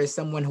leader is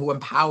someone who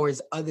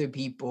empowers other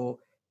people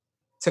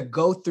to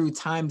go through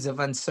times of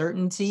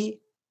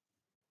uncertainty,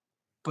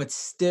 but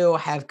still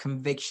have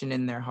conviction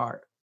in their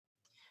heart.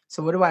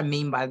 So, what do I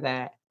mean by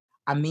that?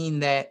 I mean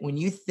that when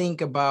you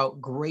think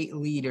about great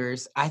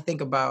leaders, I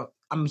think about,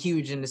 I'm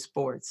huge into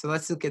sports. So,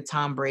 let's look at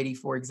Tom Brady,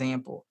 for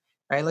example,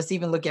 right? Let's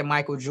even look at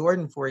Michael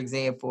Jordan, for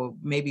example,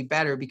 maybe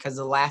better, because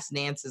The Last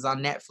Dance is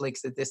on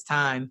Netflix at this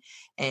time.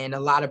 And a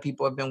lot of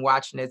people have been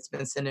watching it. It's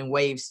been sending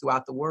waves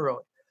throughout the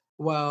world.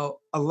 Well,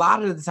 a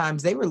lot of the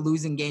times they were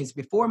losing games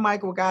before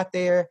Michael got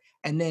there.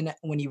 And then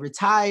when he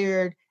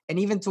retired, and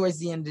even towards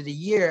the end of the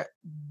year,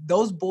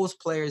 those Bulls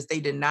players, they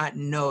did not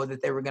know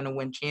that they were going to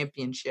win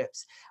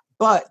championships,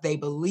 but they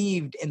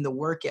believed in the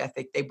work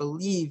ethic. They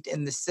believed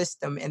in the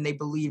system, and they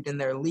believed in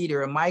their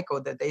leader, and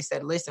Michael, that they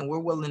said, listen, we're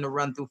willing to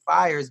run through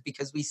fires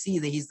because we see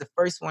that he's the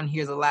first one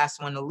here, the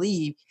last one to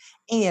leave,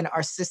 and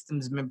our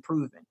system's been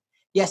proven.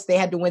 Yes, they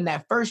had to win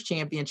that first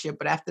championship,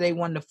 but after they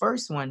won the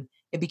first one,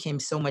 it became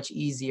so much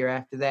easier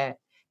after that.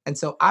 And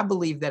so I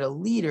believe that a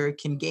leader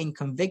can gain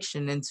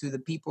conviction into the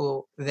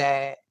people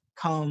that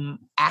come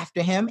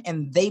after him,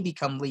 and they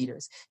become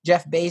leaders.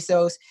 Jeff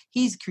Bezos,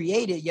 he's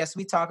created, yes,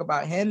 we talk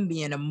about him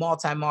being a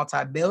multi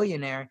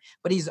billionaire,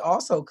 but he's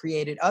also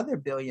created other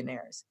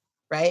billionaires,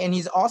 right? And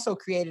he's also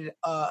created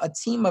a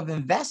team of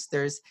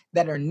investors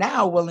that are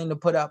now willing to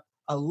put up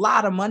a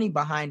lot of money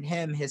behind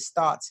him, his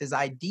thoughts, his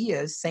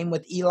ideas. Same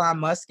with Elon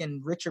Musk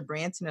and Richard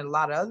Branson and a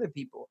lot of other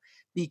people,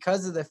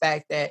 because of the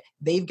fact that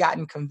they've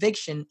gotten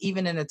conviction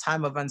even in a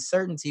time of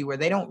uncertainty where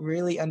they don't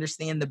really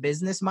understand the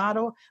business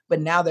model,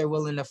 but now they're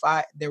willing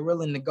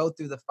to go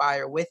through the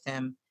fire with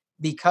him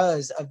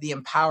because of the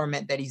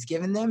empowerment that he's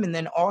given them. And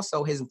then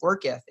also his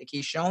work ethic.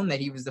 He's shown that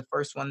he was the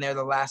first one there,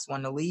 the last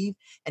one to leave.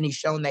 And he's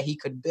shown that he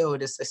could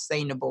build a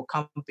sustainable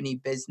company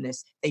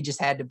business. They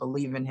just had to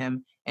believe in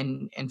him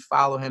and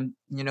follow him,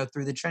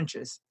 through the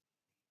trenches.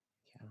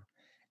 Yeah.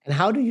 And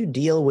how do you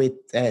deal with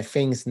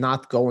things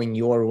not going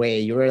your way?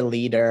 You're a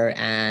leader,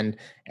 and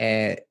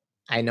uh,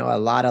 I know a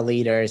lot of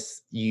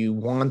leaders, you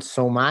want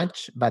so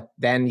much, but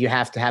then you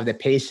have to have the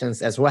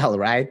patience as well,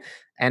 right?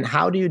 And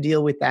how do you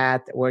deal with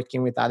that,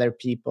 working with other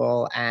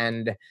people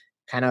and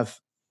kind of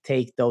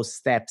take those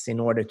steps in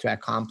order to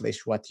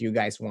accomplish what you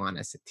guys want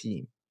as a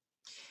team?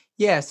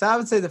 Yeah, so I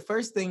would say the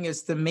first thing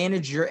is to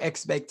manage your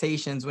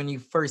expectations when you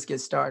first get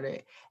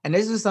started. And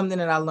this was something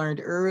that I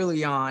learned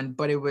early on,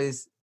 but it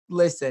was,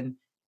 listen,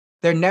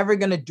 they're never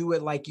going to do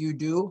it like you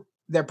do.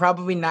 They're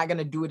probably not going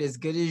to do it as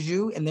good as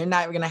you, and they're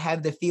not going to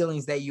have the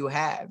feelings that you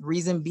have.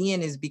 Reason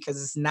being is because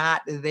it's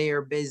not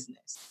their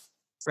business,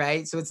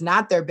 right? So it's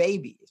not their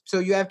baby. So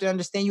you have to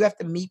understand, you have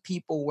to meet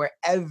people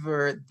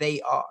wherever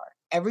they are.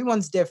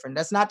 Everyone's different.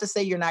 That's not to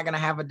say you're not going to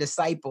have a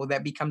disciple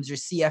that becomes your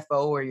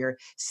CFO or your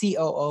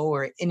COO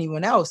or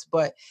anyone else.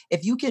 But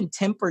if you can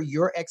temper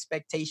your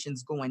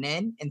expectations going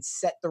in and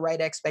set the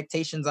right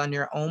expectations on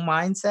your own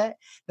mindset,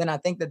 then I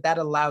think that that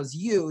allows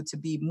you to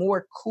be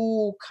more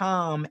cool,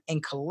 calm,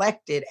 and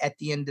collected at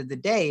the end of the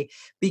day.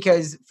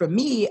 Because for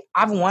me,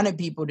 I've wanted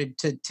people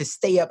to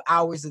stay up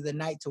hours of the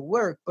night to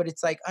work, but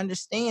it's like,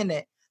 understand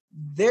that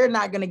they're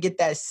not going to get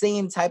that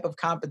same type of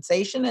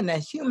compensation. And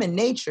that human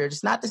nature,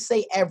 it's not to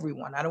say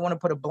everyone, I don't want to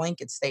put a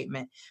blanket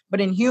statement,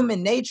 but in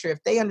human nature,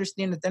 if they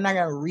understand that they're not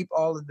going to reap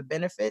all of the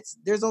benefits,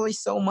 there's only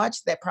so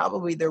much that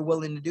probably they're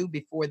willing to do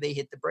before they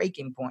hit the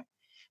breaking point.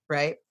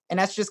 Right. And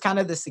that's just kind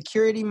of the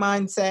security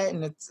mindset.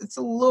 And it's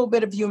a little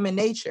bit of human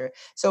nature.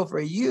 So for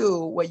you,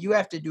 what you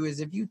have to do is,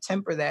 if you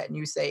temper that and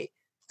you say,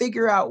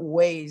 figure out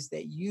ways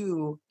that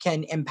you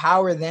can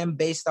empower them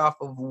based off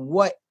of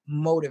what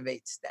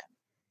motivates them,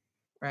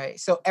 right?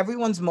 So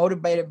everyone's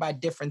motivated by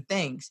different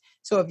things.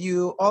 So if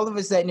you all of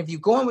a sudden, if you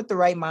go in with the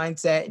right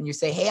mindset and you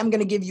say, hey, I'm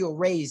going to give you a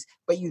raise,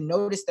 but you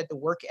notice that the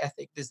work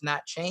ethic does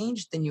not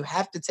change, then you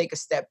have to take a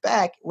step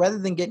back rather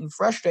than getting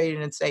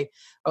frustrated and say,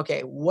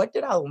 okay, what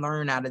did I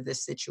learn out of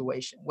this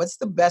situation? What's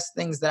the best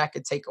things that I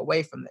could take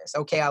away from this?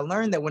 Okay, I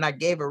learned that when I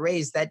gave a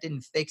raise, that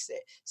didn't fix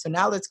it. So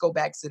now let's go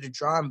back to the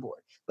drawing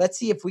board. Let's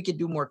see if we can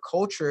do more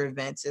culture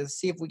events. Let's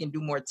see if we can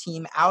do more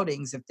team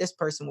outings. If this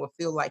person will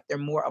feel like they're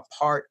more a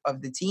part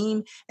of the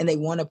team and they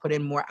want to put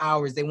in more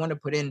hours, they want to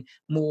put in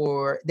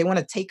more, they want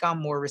to take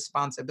on more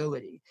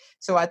responsibility.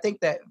 So I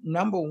think that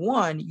number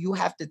one, you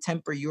have to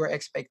temper your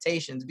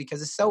expectations,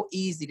 because it's so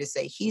easy to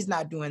say, he's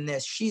not doing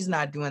this, she's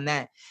not doing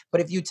that. But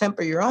if you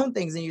temper your own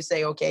things and you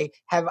say, okay,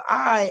 have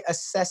I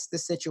assessed the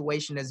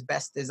situation as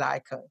best as I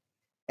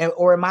could?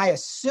 Or am I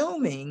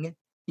assuming,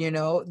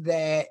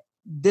 that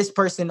this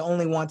person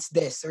only wants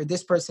this or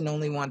this person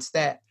only wants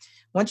that?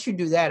 Once you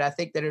do that, I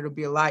think that it'll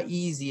be a lot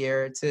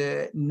easier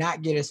to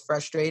not get as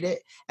frustrated.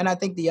 And I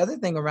think the other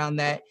thing around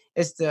that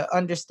is to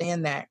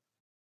understand that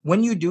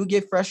when you do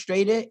get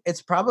frustrated,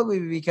 it's probably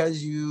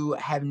because you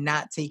have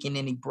not taken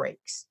any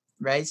breaks,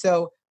 right?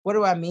 So, what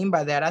do I mean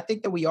by that? I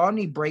think that we all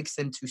need breaks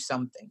into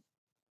something.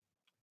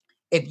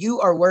 If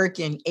you are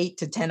working 8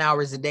 to 10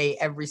 hours a day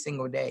every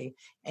single day,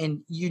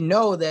 and you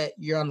know that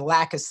you're on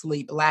lack of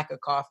sleep, lack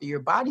of coffee, your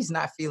body's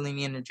not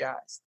feeling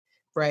energized,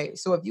 right?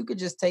 So if you could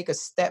just take a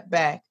step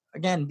back,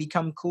 again,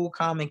 become cool,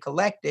 calm, and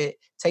collected,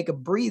 take a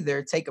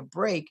breather, take a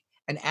break,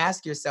 and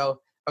ask yourself,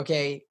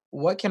 okay,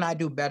 what can I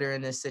do better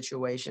in this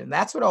situation?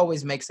 That's what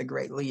always makes a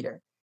great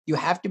leader. You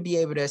have to be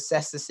able to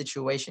assess the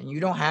situation. You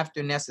don't have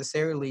to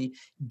necessarily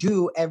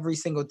do every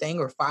single thing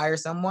or fire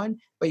someone,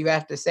 but you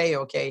have to say,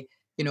 okay,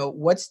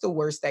 what's the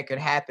worst that could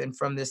happen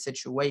from this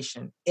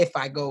situation if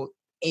I go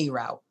A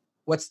route?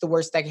 What's the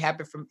worst that could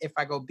happen from if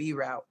I go B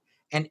route?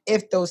 And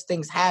if those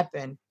things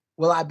happen,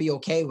 will I be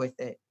okay with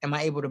it? Am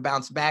I able to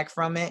bounce back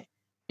from it?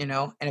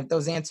 And if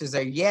those answers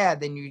are yeah,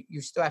 then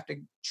you still have to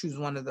choose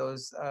one of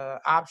those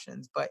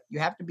options. But you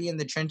have to be in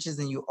the trenches,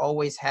 and you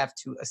always have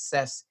to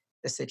assess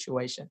the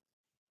situation.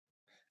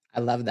 I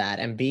love that.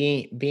 And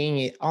being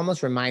it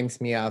almost reminds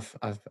me of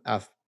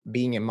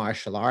being a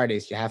martial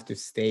artist. You have to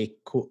stay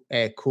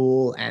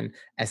cool and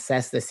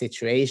assess the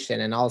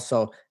situation, and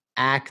also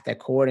act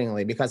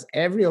accordingly, because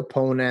every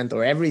opponent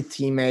or every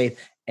teammate,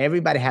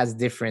 everybody has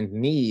different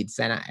needs.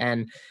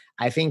 And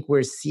I think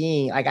we're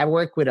seeing, like, I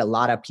work with a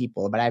lot of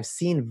people, but I've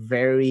seen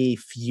very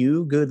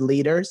few good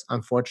leaders,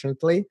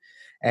 unfortunately,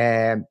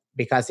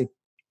 because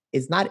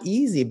it's not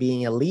easy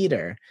being a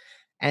leader.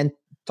 And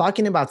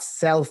talking about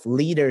self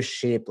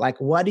leadership, like,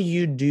 what do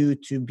you do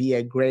to be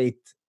a great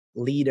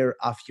leader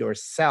of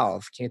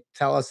yourself? Can you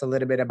tell us a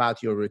little bit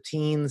about your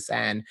routines,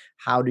 and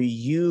how do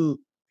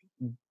you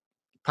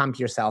pump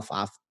yourself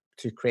up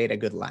to create a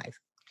good life?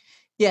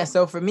 Yeah,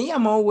 so for me,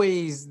 I'm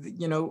always,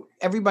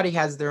 everybody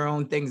has their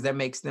own things that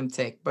makes them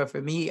tick. But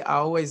for me, I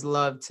always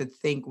love to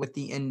think with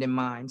the end in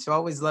mind. So I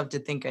always love to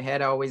think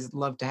ahead. I always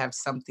love to have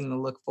something to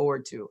look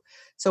forward to.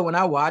 So when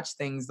I watch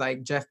things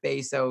like Jeff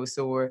Bezos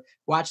or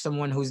watch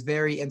someone who's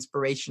very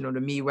inspirational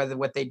to me, whether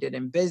what they did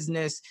in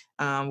business,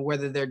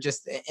 whether they're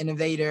just an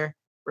innovator,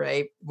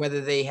 right? Whether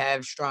they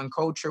have strong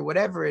culture,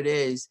 whatever it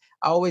is,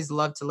 I always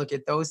love to look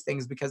at those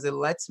things because it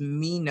lets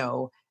me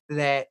know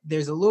that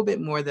there's a little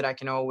bit more that I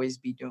can always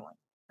be doing,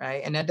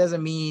 right? And that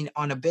doesn't mean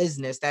on a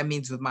business, that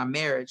means with my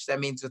marriage, that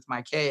means with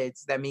my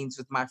kids, that means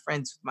with my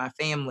friends, with my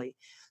family.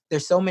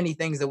 There's so many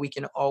things that we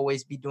can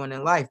always be doing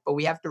in life, but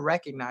we have to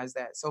recognize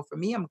that. So for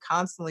me, I'm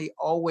constantly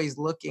always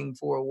looking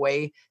for a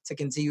way to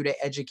continue to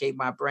educate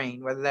my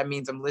brain, whether that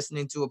means I'm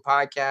listening to a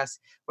podcast,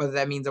 whether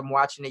that means I'm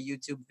watching a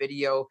YouTube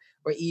video,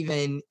 or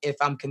even if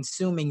I'm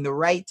consuming the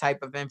right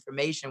type of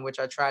information, which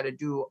I try to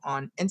do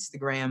on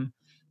Instagram.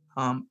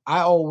 I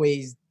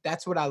always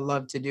That's what I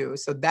love to do.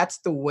 So that's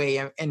the way.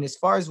 And as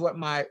far as what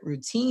my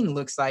routine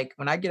looks like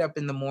when I get up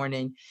in the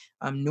morning,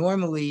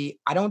 normally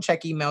I don't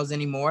check emails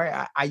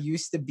anymore. I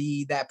used to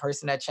be that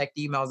person that checked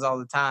emails all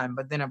the time,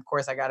 but then of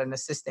course I got an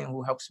assistant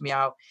who helps me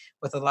out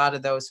with a lot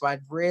of those. So I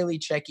rarely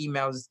check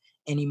emails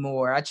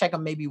anymore. I check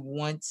them maybe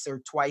once or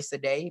twice a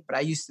day, but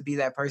I used to be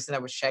that person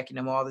that was checking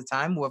them all the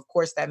time. Well, of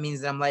course that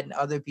means that I'm letting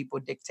other people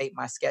dictate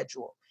my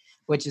schedule,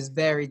 which is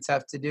very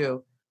tough to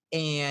do.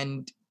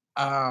 And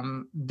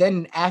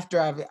then after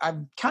I've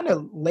kind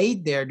of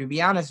laid there, to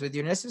be honest with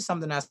you, and this is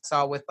something I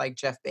saw with like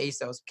Jeff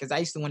Bezos, because I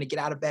used to want to get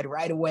out of bed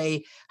right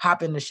away,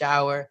 hop in the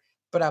shower,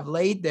 but I've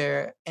laid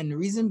there, and the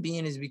reason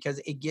being is because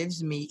it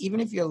gives me, even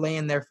if you're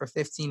laying there for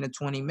 15 to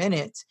 20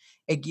 minutes,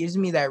 it gives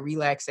me that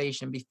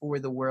relaxation before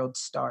the world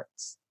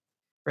starts.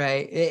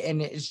 Right.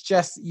 And it's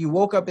just, you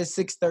woke up at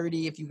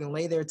 6:30. If you can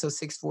lay there till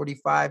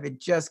 6:45, it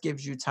just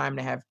gives you time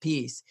to have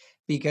peace.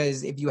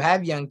 Because if you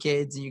have young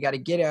kids and you got to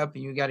get up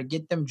and you got to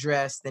get them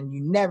dressed, then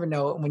you never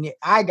know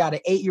I got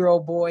an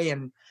 8-year-old boy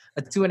and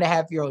a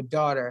 2.5-year-old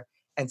daughter.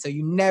 And so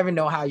you never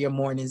know how your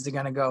mornings are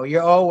gonna go.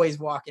 You're always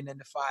walking in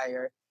the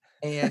fire.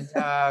 And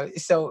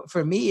so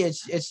for me,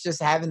 it's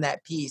just having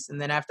that peace. And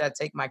then after I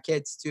take my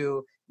kids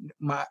to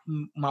my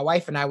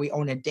wife and I, we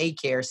own a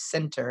daycare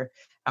center,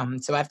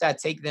 so after I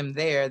take them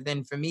there,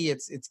 then for me,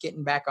 it's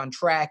getting back on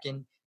track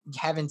and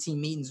having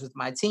team meetings with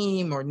my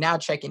team, or now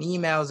checking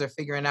emails or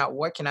figuring out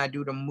what can I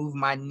do to move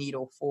my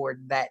needle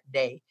forward that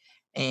day.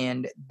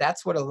 And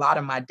that's what a lot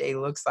of my day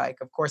looks like.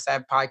 Of course, I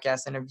have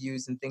podcast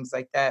interviews and things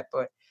like that,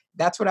 but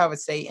that's what I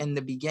would say in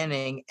the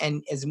beginning.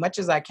 And as much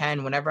as I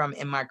can, whenever I'm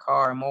in my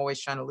car, I'm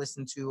always trying to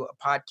listen to a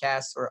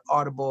podcast or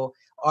Audible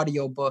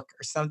audio book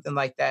or something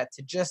like that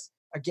to just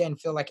again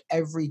feel like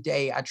every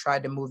day I try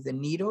to move the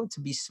needle to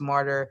be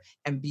smarter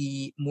and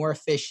be more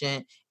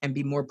efficient and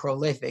be more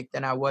prolific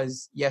than I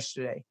was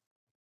yesterday.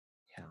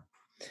 Yeah.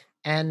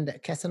 And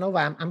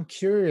Casanova, I'm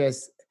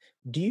curious,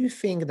 do you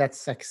think that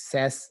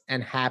success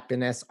and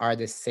happiness are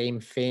the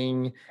same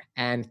thing,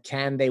 and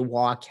can they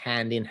walk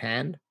hand in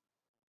hand?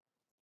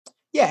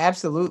 Yeah,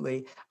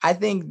 absolutely. I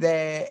think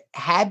that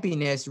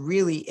happiness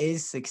really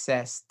is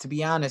success, to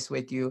be honest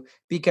with you,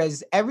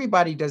 because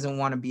everybody doesn't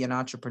want to be an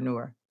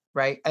entrepreneur,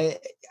 right?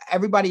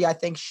 Everybody, I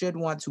think, should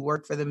want to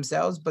work for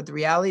themselves, but the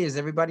reality is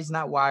everybody's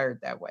not wired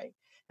that way.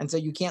 And so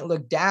you can't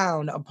look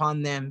down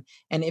upon them.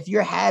 And if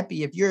you're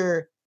happy, if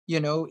you're,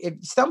 if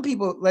some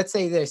people, let's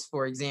say this,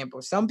 for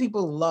example, some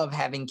people love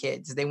having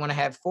kids. They want to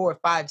have 4,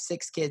 5,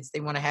 6 kids. They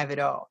want to have it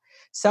all.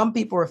 Some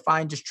people are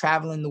fine just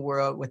traveling the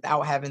world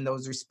without having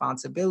those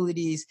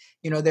responsibilities.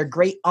 They're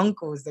great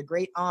uncles, they're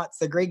great aunts,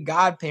 they're great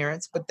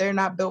godparents, but they're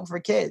not built for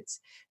kids.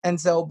 And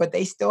so, but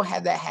they still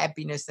have that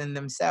happiness in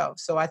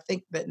themselves. So I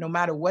think that no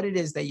matter what it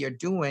is that you're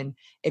doing,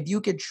 if you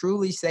could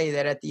truly say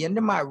that at the end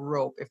of my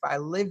rope, if I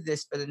live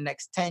this for the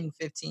next 10,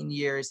 15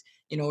 years,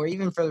 or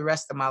even for the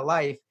rest of my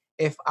life,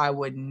 if I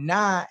would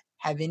not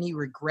have any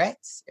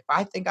regrets, if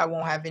I think I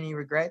won't have any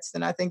regrets,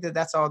 then I think that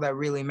that's all that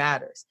really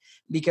matters.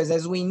 Because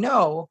as we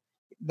know,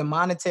 the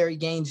monetary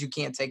gains, you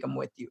can't take them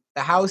with you.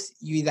 The house,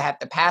 you either have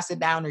to pass it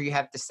down or you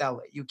have to sell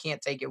it. You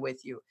can't take it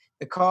with you.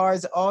 The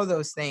cars, all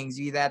those things,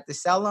 you either have to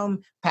sell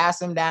them, pass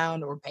them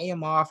down, or pay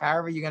them off,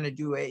 however you're going to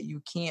do it.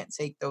 You can't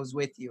take those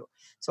with you.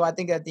 So I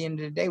think at the end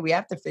of the day, we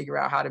have to figure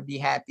out how to be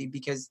happy,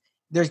 because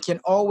there can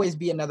always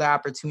be another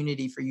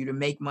opportunity for you to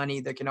make money.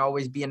 There can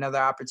always be another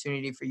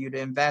opportunity for you to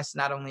invest,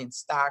 not only in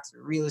stocks,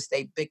 but real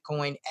estate,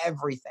 Bitcoin,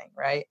 everything,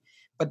 right?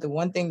 But the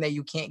one thing that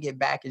you can't get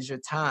back is your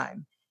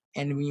time.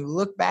 And when you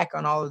look back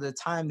on all of the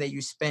time that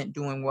you spent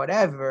doing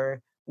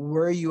whatever,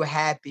 were you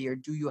happy or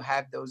do you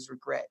have those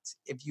regrets?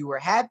 If you were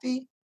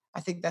happy, I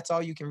think that's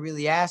all you can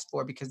really ask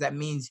for, because that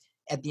means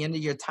at the end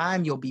of your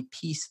time, you'll be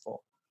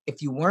peaceful.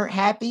 If you weren't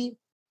happy,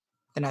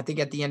 then I think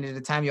at the end of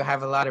the time, you'll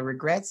have a lot of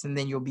regrets and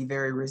then you'll be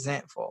very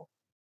resentful.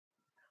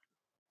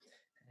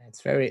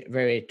 It's very,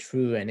 very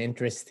true and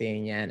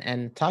interesting.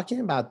 And talking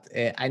about,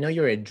 I know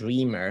you're a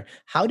dreamer.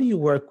 How do you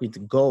work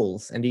with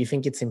goals? And do you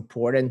think it's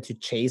important to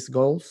chase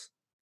goals?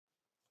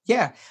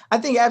 Yeah, I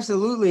think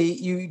absolutely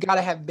you got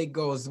to have big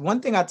goals.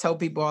 One thing I tell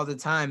people all the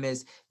time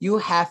is you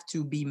have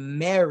to be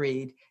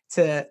married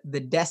to the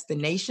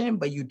destination,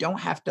 but you don't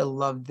have to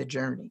love the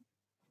journey,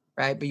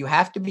 right? But you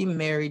have to be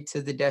married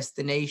to the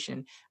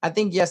destination. I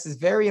think, yes, it's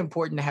very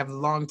important to have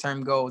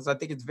long-term goals. I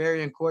think it's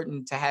very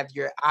important to have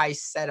your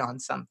eyes set on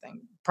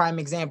something. Prime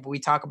example, we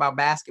talk about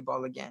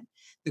basketball again.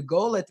 The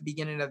goal at the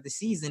beginning of the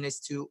season is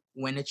to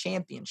win a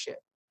championship,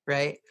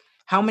 right?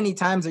 How many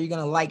times are you going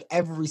to like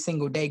every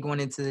single day going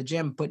into the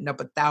gym, putting up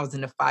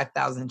 1,000 to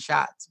 5,000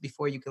 shots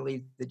before you can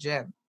leave the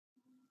gym?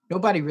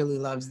 Nobody really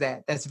loves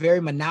that. That's very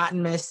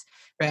monotonous,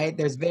 right?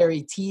 There's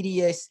very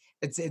tedious.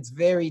 It's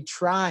very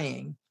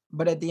trying.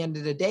 But at the end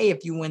of the day,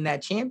 if you win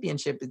that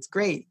championship, it's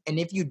great. And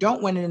if you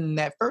don't win it in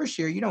that first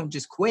year, you don't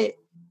just quit.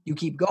 You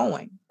keep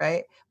going,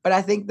 right? But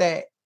I think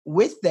that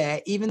with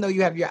that, even though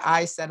you have your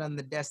eyes set on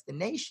the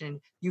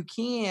destination, you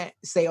can't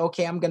say,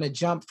 okay, I'm going to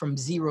jump from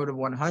 0 to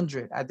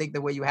 100. I think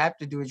the way you have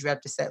to do is you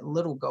have to set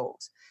little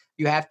goals.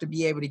 You have to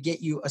be able to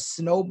get you a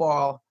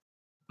snowball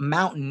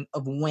mountain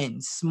of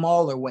wins,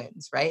 smaller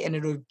wins, right? And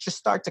it'll just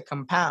start to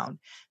compound.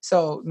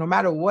 So no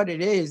matter what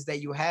it is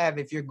that you have,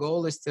 if your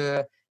goal is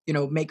to,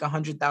 make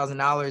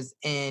 $100,000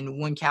 in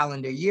one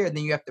calendar year,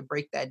 then you have to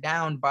break that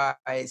down by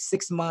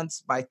 6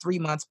 months, by 3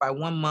 months, by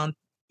 1 month,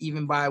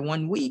 even by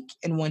 1 week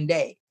and 1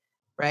 day,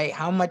 right?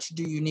 How much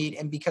do you need?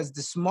 And because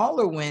the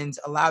smaller wins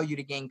allow you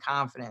to gain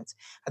confidence.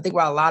 I think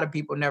why a lot of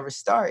people never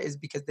start is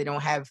because they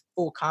don't have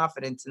full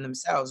confidence in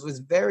themselves. It was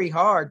very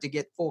hard to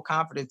get full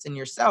confidence in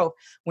yourself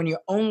when you're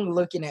only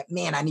looking at,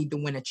 man, I need to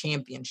win a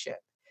championship.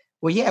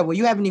 Well, yeah, well,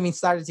 you haven't even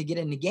started to get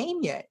in the game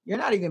yet. You're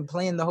not even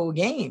playing the whole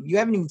game. You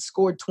haven't even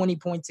scored 20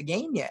 points a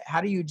game yet.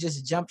 How do you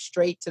just jump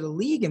straight to the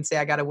league and say,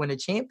 I got to win a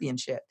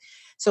championship?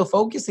 So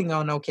focusing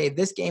on, okay,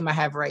 this game I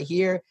have right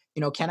here,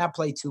 can I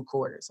play 2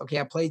 quarters? Okay,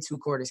 I played 2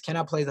 quarters. Can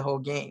I play the whole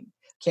game?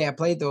 Okay, I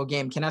played the whole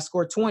game. Can I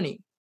score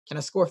 20? Can I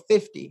score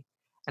 50?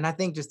 And I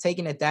think just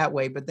taking it that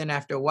way, but then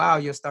after a while,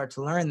 you'll start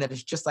to learn that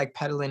it's just like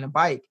pedaling a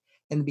bike.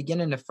 In the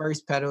beginning, the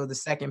first pedal, the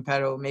second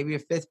pedal, maybe a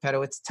fifth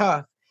pedal, it's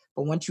tough.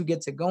 But once you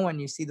get to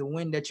going, you see the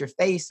wind at your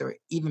face or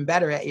even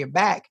better at your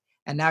back.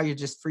 And now you're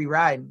just free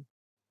riding.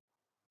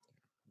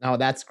 No,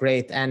 that's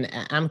great. And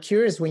I'm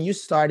curious, when you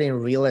started in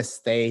real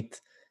estate,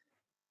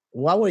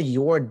 what were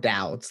your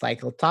doubts?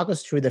 Like, talk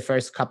us through the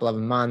first couple of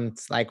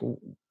months. Like,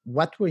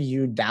 what were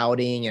you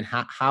doubting, and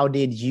how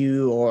did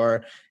you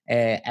or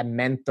a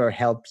mentor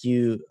help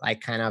you,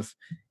 like, kind of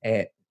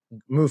uh,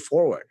 move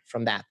forward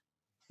from that?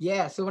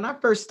 Yeah. So when I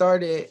first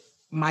started,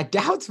 my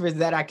doubts were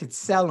that I could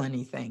sell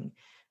anything,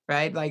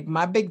 right? Like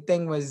my big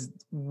thing was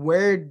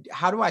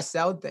how do I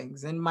sell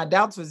things? And my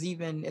doubts was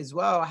even as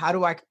well, how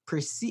do I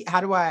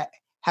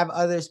have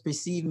others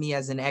perceive me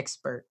as an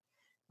expert?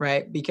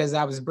 Right? Because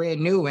I was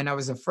brand new and I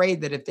was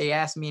afraid that if they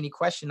asked me any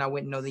question, I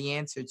wouldn't know the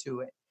answer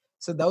to it.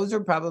 So those are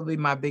probably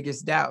my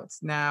biggest doubts.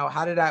 Now,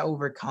 how did I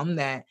overcome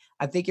that?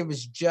 I think it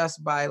was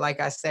just by,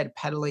 like I said,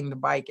 pedaling the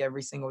bike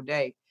every single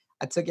day.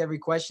 I took every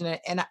question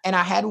and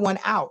I had one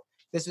out.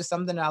 This was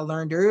something that I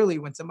learned early.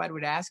 When somebody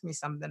would ask me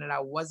something that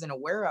I wasn't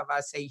aware of,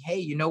 I'd say, hey,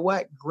 you know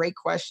what? Great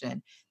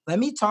question. Let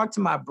me talk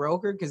to my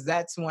broker because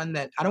that's one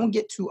that I don't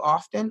get too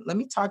often. Let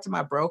me talk to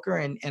my broker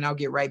and I'll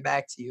get right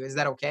back to you. Is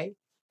that okay?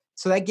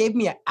 So that gave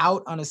me an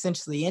out on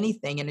essentially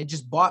anything. And it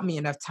just bought me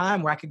enough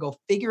time where I could go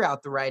figure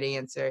out the right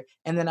answer.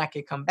 And then I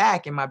could come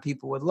back and my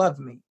people would love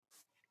me.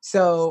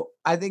 So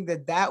I think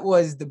that that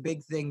was the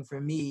big thing for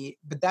me.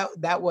 But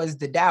that was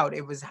the doubt.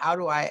 It was, how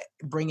do I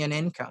bring in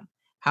income?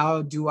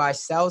 How do I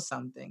sell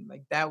something?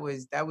 Like that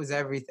was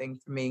everything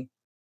for me.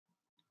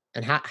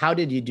 And how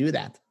did you do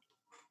that?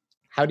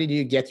 How did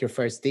you get your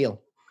first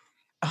deal?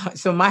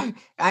 So I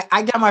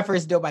got my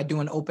first deal by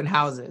doing open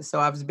houses. So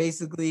I was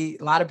basically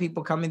a lot of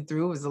people coming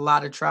through. It was a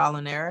lot of trial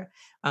and error.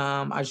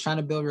 I was trying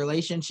to build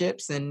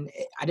relationships, and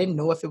I didn't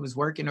know if it was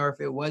working or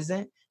if it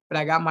wasn't. But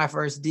I got my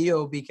first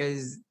deal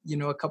because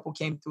a couple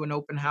came through an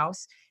open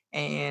house,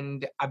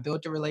 and I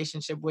built a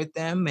relationship with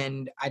them,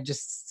 and I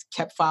just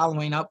kept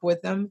following up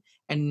with them.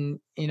 And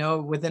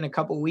within a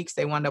couple weeks,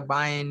 they wound up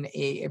buying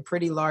a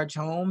pretty large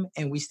home,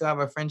 and we still have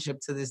a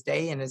friendship to this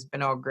day, and it's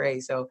been all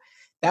great. So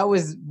that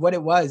was what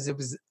it was. It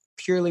was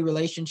purely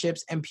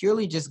relationships and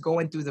purely just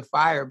going through the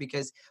fire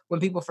because when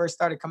people first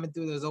started coming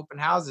through those open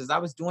houses, I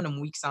was doing them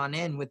weeks on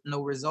end with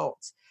no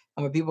results.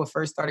 And when people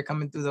first started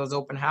coming through those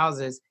open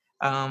houses,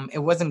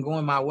 it wasn't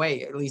going my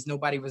way. At least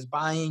nobody was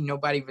buying.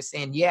 Nobody was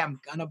saying, yeah,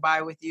 I'm going to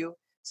buy with you.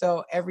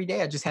 So every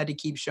day I just had to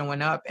keep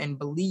showing up and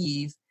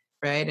believe,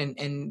 right?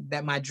 And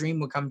that my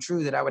dream would come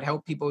true, that I would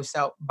help people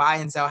buy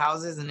and sell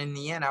houses. And in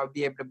the end, I would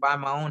be able to buy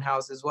my own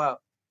house as well.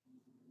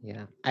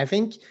 Yeah, I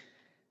think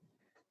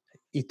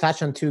you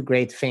touch on two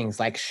great things,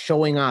 like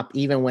showing up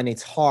even when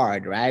it's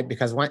hard, right?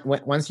 Because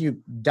once you've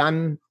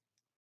done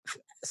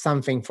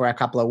something for a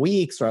couple of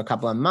weeks or a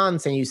couple of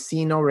months and you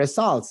see no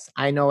results,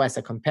 I know as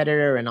a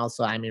competitor, and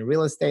also I'm in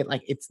real estate,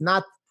 like, it's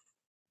not,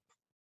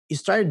 you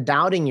start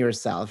doubting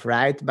yourself,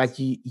 right? But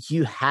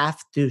you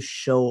have to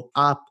show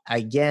up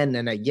again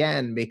and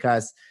again,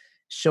 because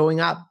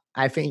showing up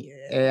I think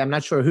I'm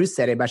not sure who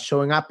said it, but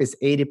showing up is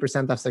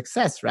 80% of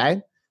success,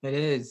 right? It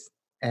is.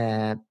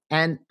 And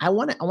I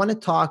want to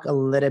talk a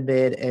little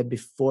bit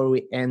before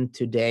we end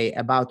today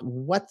about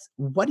what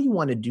do you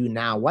want to do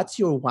now? What's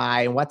your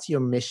why? What's your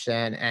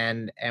mission?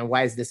 And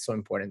why is this so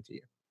important to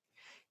you?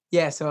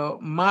 Yeah, so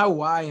my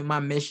why and my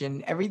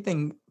mission,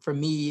 everything for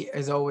me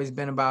has always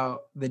been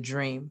about the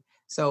dream.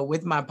 So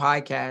with my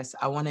podcast,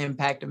 I want to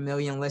impact 1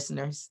 million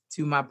listeners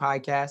to my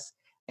podcast.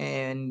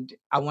 And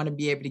I want to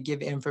be able to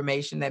give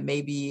information that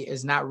maybe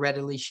is not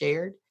readily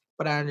shared,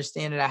 but I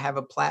understand that I have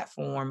a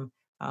platform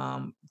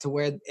to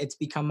where it's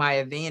become my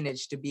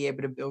advantage to be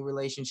able to build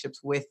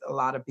relationships with a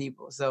lot of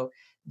people. So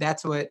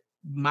that's what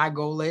my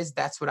goal is.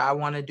 That's what I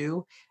want to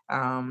do.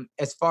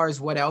 As far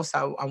as what else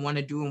I want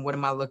to do and what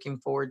am I looking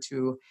forward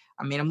to,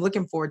 I mean, I'm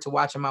looking forward to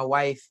watching my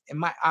wife and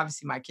my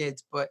obviously my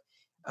kids, but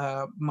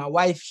my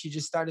wife, she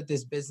just started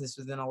this business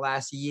within the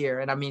last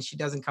year. And I mean, she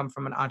doesn't come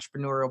from an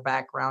entrepreneurial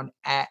background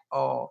at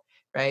all.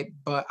 Right.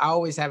 But I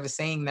always have a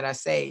saying that I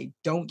say,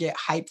 don't get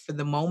hyped for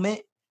the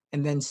moment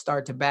and then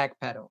start to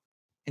backpedal.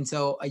 And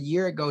so a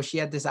year ago, she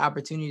had this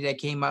opportunity that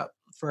came up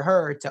for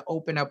her to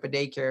open up a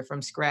daycare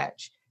from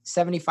scratch,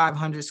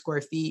 7,500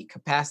 square feet,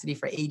 capacity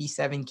for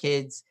 87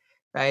 kids.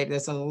 Right.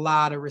 That's a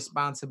lot of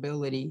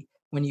responsibility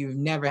when you've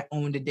never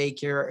owned a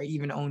daycare or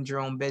even owned your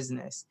own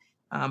business.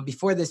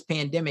 Before this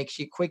pandemic,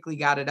 she quickly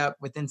got it up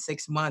within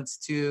 6 months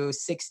to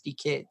 60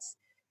 kids,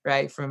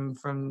 right, from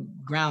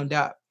ground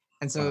up.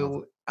 And Wow.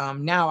 so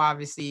now,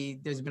 obviously,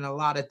 there's been a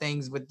lot of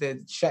things with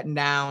the shutting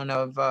down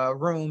of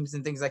rooms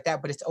and things like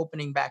that, but it's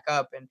opening back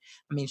up. And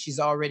I mean, she's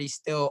already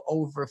still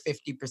over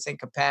 50%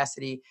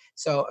 capacity.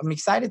 So I'm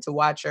excited to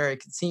watch her,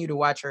 continue to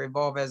watch her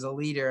evolve as a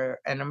leader.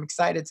 And I'm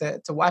excited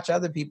to watch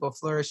other people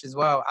flourish as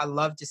well. I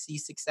love to see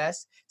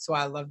success. So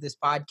I love this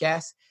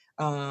podcast.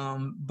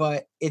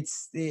 But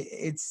it's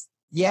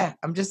yeah,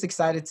 I'm just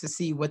excited to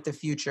see what the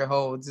future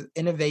holds.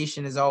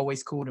 Innovation is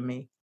always cool to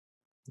me.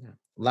 Yeah,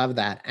 love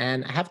that.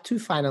 And I have two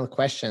final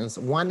questions.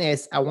 One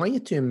is I want you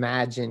to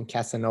imagine,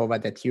 Casanova,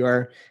 that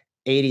you're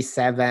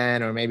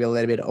 87 or maybe a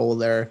little bit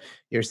older.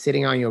 You're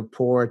sitting on your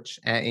porch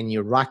in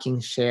your rocking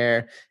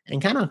chair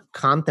and kind of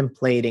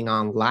contemplating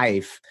on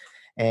life.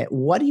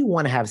 What do you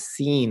want to have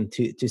seen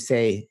to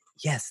say,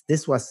 yes,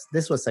 this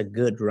was a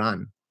good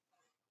run?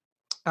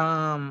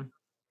 Um,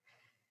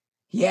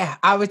 Yeah,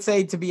 I would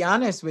say, to be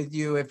honest with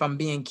you, if I'm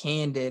being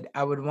candid,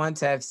 I would want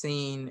to have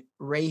seen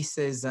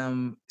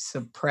racism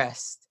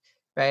suppressed,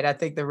 right? I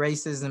think the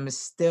racism is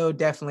still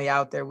definitely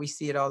out there. We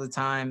see it all the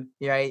time,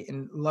 right?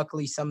 And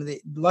luckily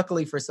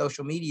for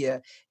social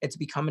media, it's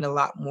becoming a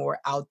lot more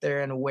out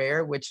there and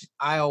aware, which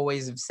I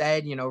always have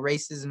said,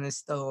 racism is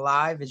still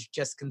alive, it's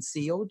just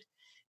concealed,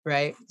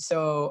 right?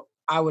 So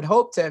I would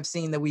hope to have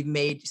seen that we've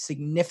made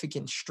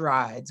significant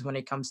strides when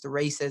it comes to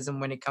racism,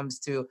 when it comes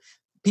to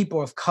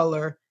people of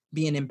color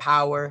being in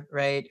power,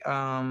 right?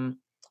 And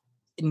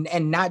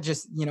not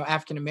just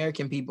African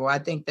American people. I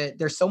think that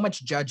there's so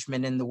much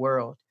judgment in the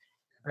world,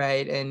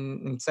 right?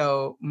 And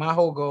so my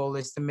whole goal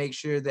is to make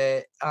sure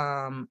that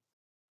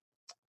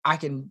I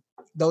can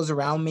those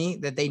around me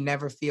that they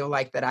never feel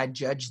like that I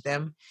judge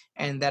them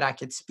and that I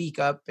could speak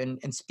up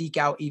and speak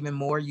out even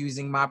more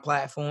using my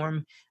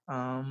platform.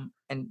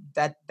 And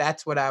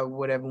that's what I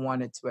would have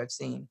wanted to have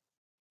seen.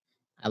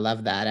 I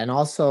love that. And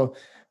also,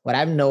 what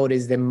I've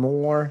noticed, the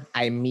more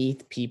I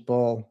meet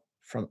people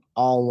from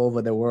all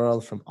over the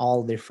world, from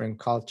all different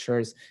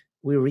cultures,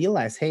 we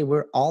realize, hey,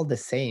 we're all the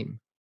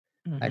same.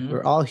 Like Hmm.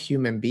 we're all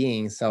human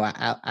beings. So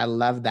I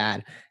love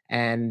that.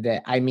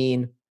 And I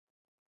mean,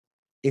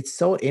 it's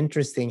so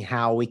interesting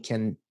how we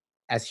can,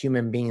 as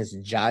human beings,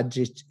 judge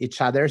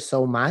each other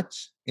so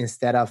much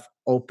instead of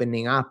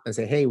opening up and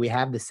say, hey, we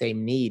have the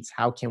same needs,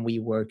 how can we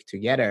work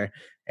together?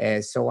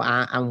 So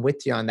I'm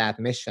with you on that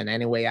mission.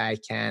 Any way I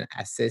can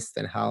assist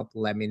and help,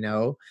 let me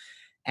know.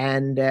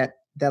 And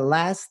the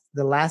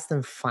last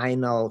and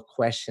final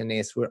question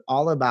is, we're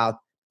all about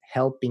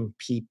helping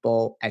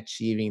people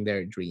achieving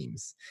their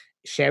dreams.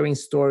 Sharing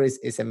stories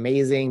is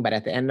amazing, but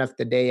at the end of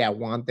the day, I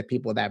want the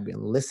people that have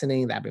been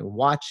listening, that have been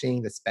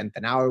watching, that spent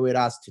an hour with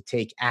us to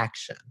take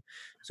action.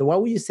 So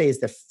what would you say is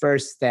the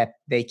first step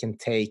they can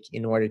take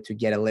in order to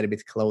get a little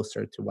bit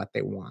closer to what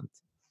they want?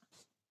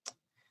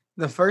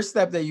 The first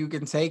step that you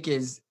can take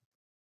is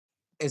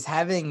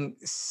having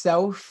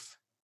self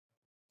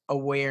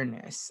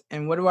awareness.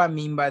 And what do I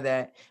mean by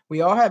that?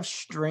 We all have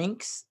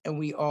strengths and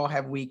we all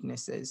have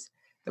weaknesses.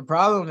 The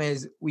problem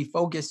is we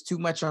focus too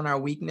much on our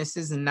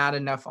weaknesses and not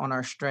enough on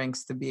our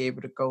strengths to be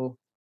able to go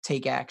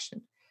take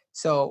action.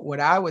 So, what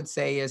I would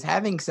say is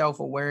having self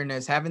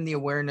awareness, having the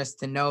awareness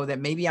to know that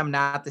maybe I'm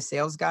not the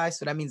sales guy.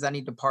 So, that means I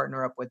need to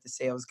partner up with the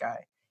sales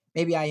guy.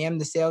 Maybe I am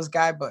the sales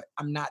guy, but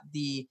I'm not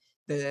the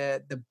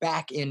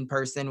back end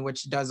person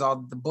which does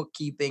all the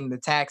bookkeeping, the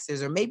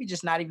taxes, or maybe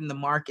just not even the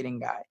marketing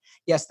guy.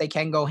 Yes, they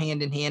can go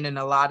hand in hand in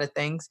a lot of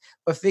things,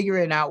 but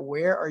figuring out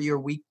where are your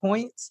weak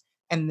points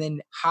and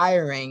then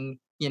hiring,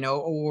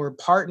 or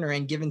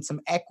partnering, giving some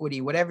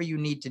equity, whatever you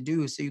need to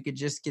do so you could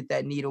just get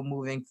that needle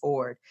moving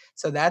forward.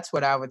 So that's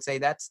what I would say.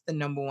 That's the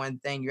number one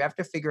thing. You have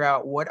to figure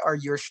out what are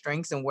your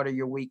strengths and what are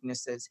your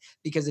weaknesses.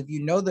 Because if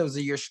you know those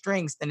are your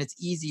strengths, then it's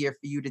easier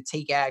for you to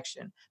take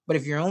action. But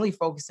if you're only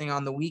focusing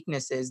on the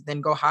weaknesses, then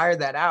go hire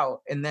that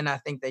out. And then I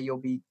think that you'll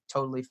be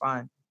totally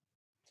fine.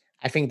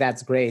 I think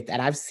that's great. And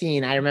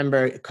I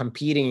remember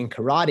competing in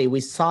karate.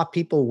 We saw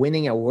people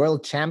winning a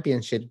world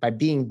championship by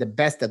being the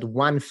best at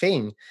one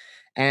thing.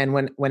 And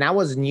when I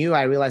was new,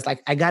 I realized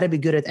like I gotta be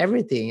good at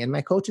everything. And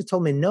my coaches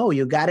told me, no,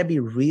 you gotta be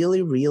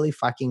really, really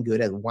fucking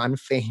good at one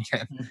thing.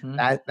 And Hmm.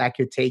 that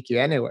could take you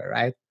anywhere,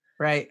 right?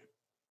 Right.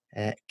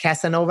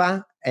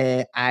 Casanova,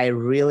 I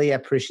really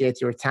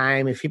appreciate your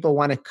time. If people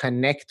want to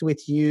connect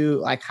with you,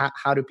 like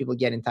how do people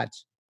get in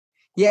touch?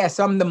 Yeah,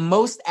 so I'm the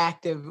most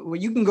active. Well,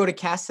 you can go to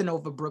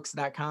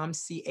casanovabrooks.com,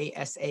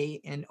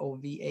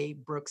 Casanova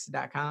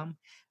Brooks.com.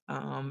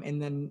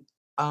 And then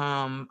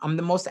I'm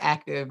the most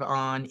active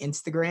on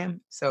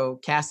Instagram.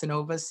 So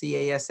Casanova,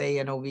 Casanova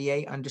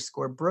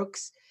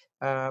 _Brooks.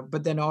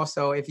 But then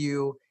also if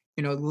you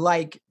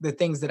like the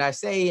things that I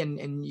say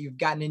and you've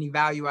gotten any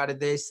value out of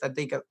this, I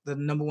think the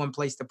number one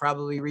place to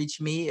probably reach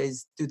me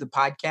is through the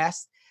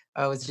podcast,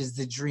 which is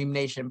the Dream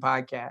Nation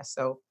podcast.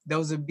 So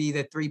those would be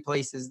the three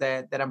places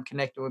that I'm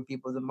connected with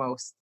people the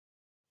most.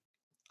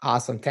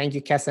 Awesome. Thank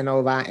you,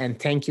 Casanova. And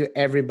thank you,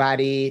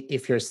 everybody.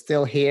 If you're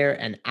still here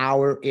an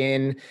hour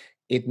in,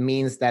 it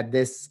means that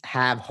this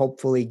have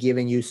hopefully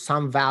given you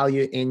some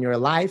value in your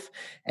life.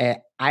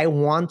 I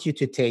want you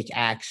to take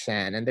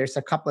action. And there's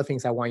a couple of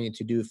things I want you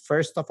to do.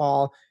 First of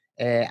all,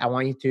 I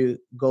want you to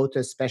go to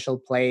a special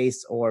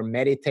place or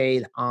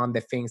meditate on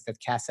the things that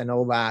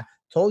Casanova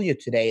told you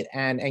today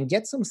and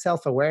get some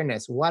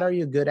self-awareness. What are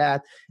you good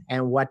at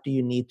and what do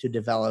you need to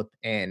develop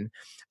in?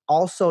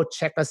 Also,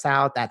 check us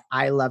out at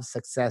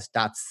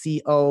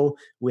ilovesuccess.co.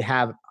 We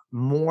have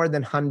more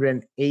than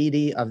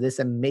 180 of these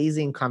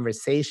amazing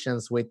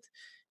conversations with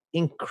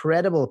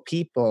incredible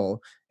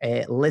people.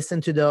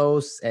 Listen to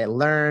those,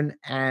 learn,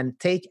 and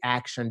take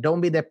action. Don't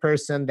be the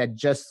person that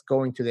just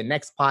going to the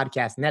next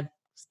podcast.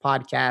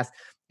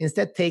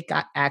 Instead, take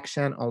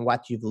action on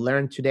what you've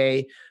learned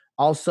today.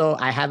 Also,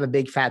 I have a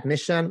big fat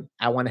mission.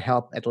 I want to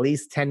help at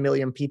least 10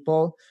 million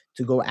people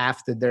to go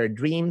after their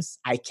dreams.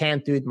 I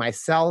can't do it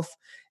myself.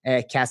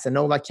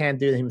 Casanova can't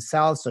do it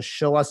himself. So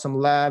show us some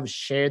love.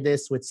 Share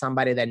this with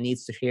somebody that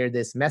needs to hear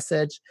this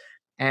message.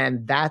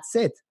 And that's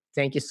it.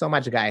 Thank you so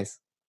much, guys.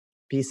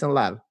 Peace and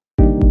love.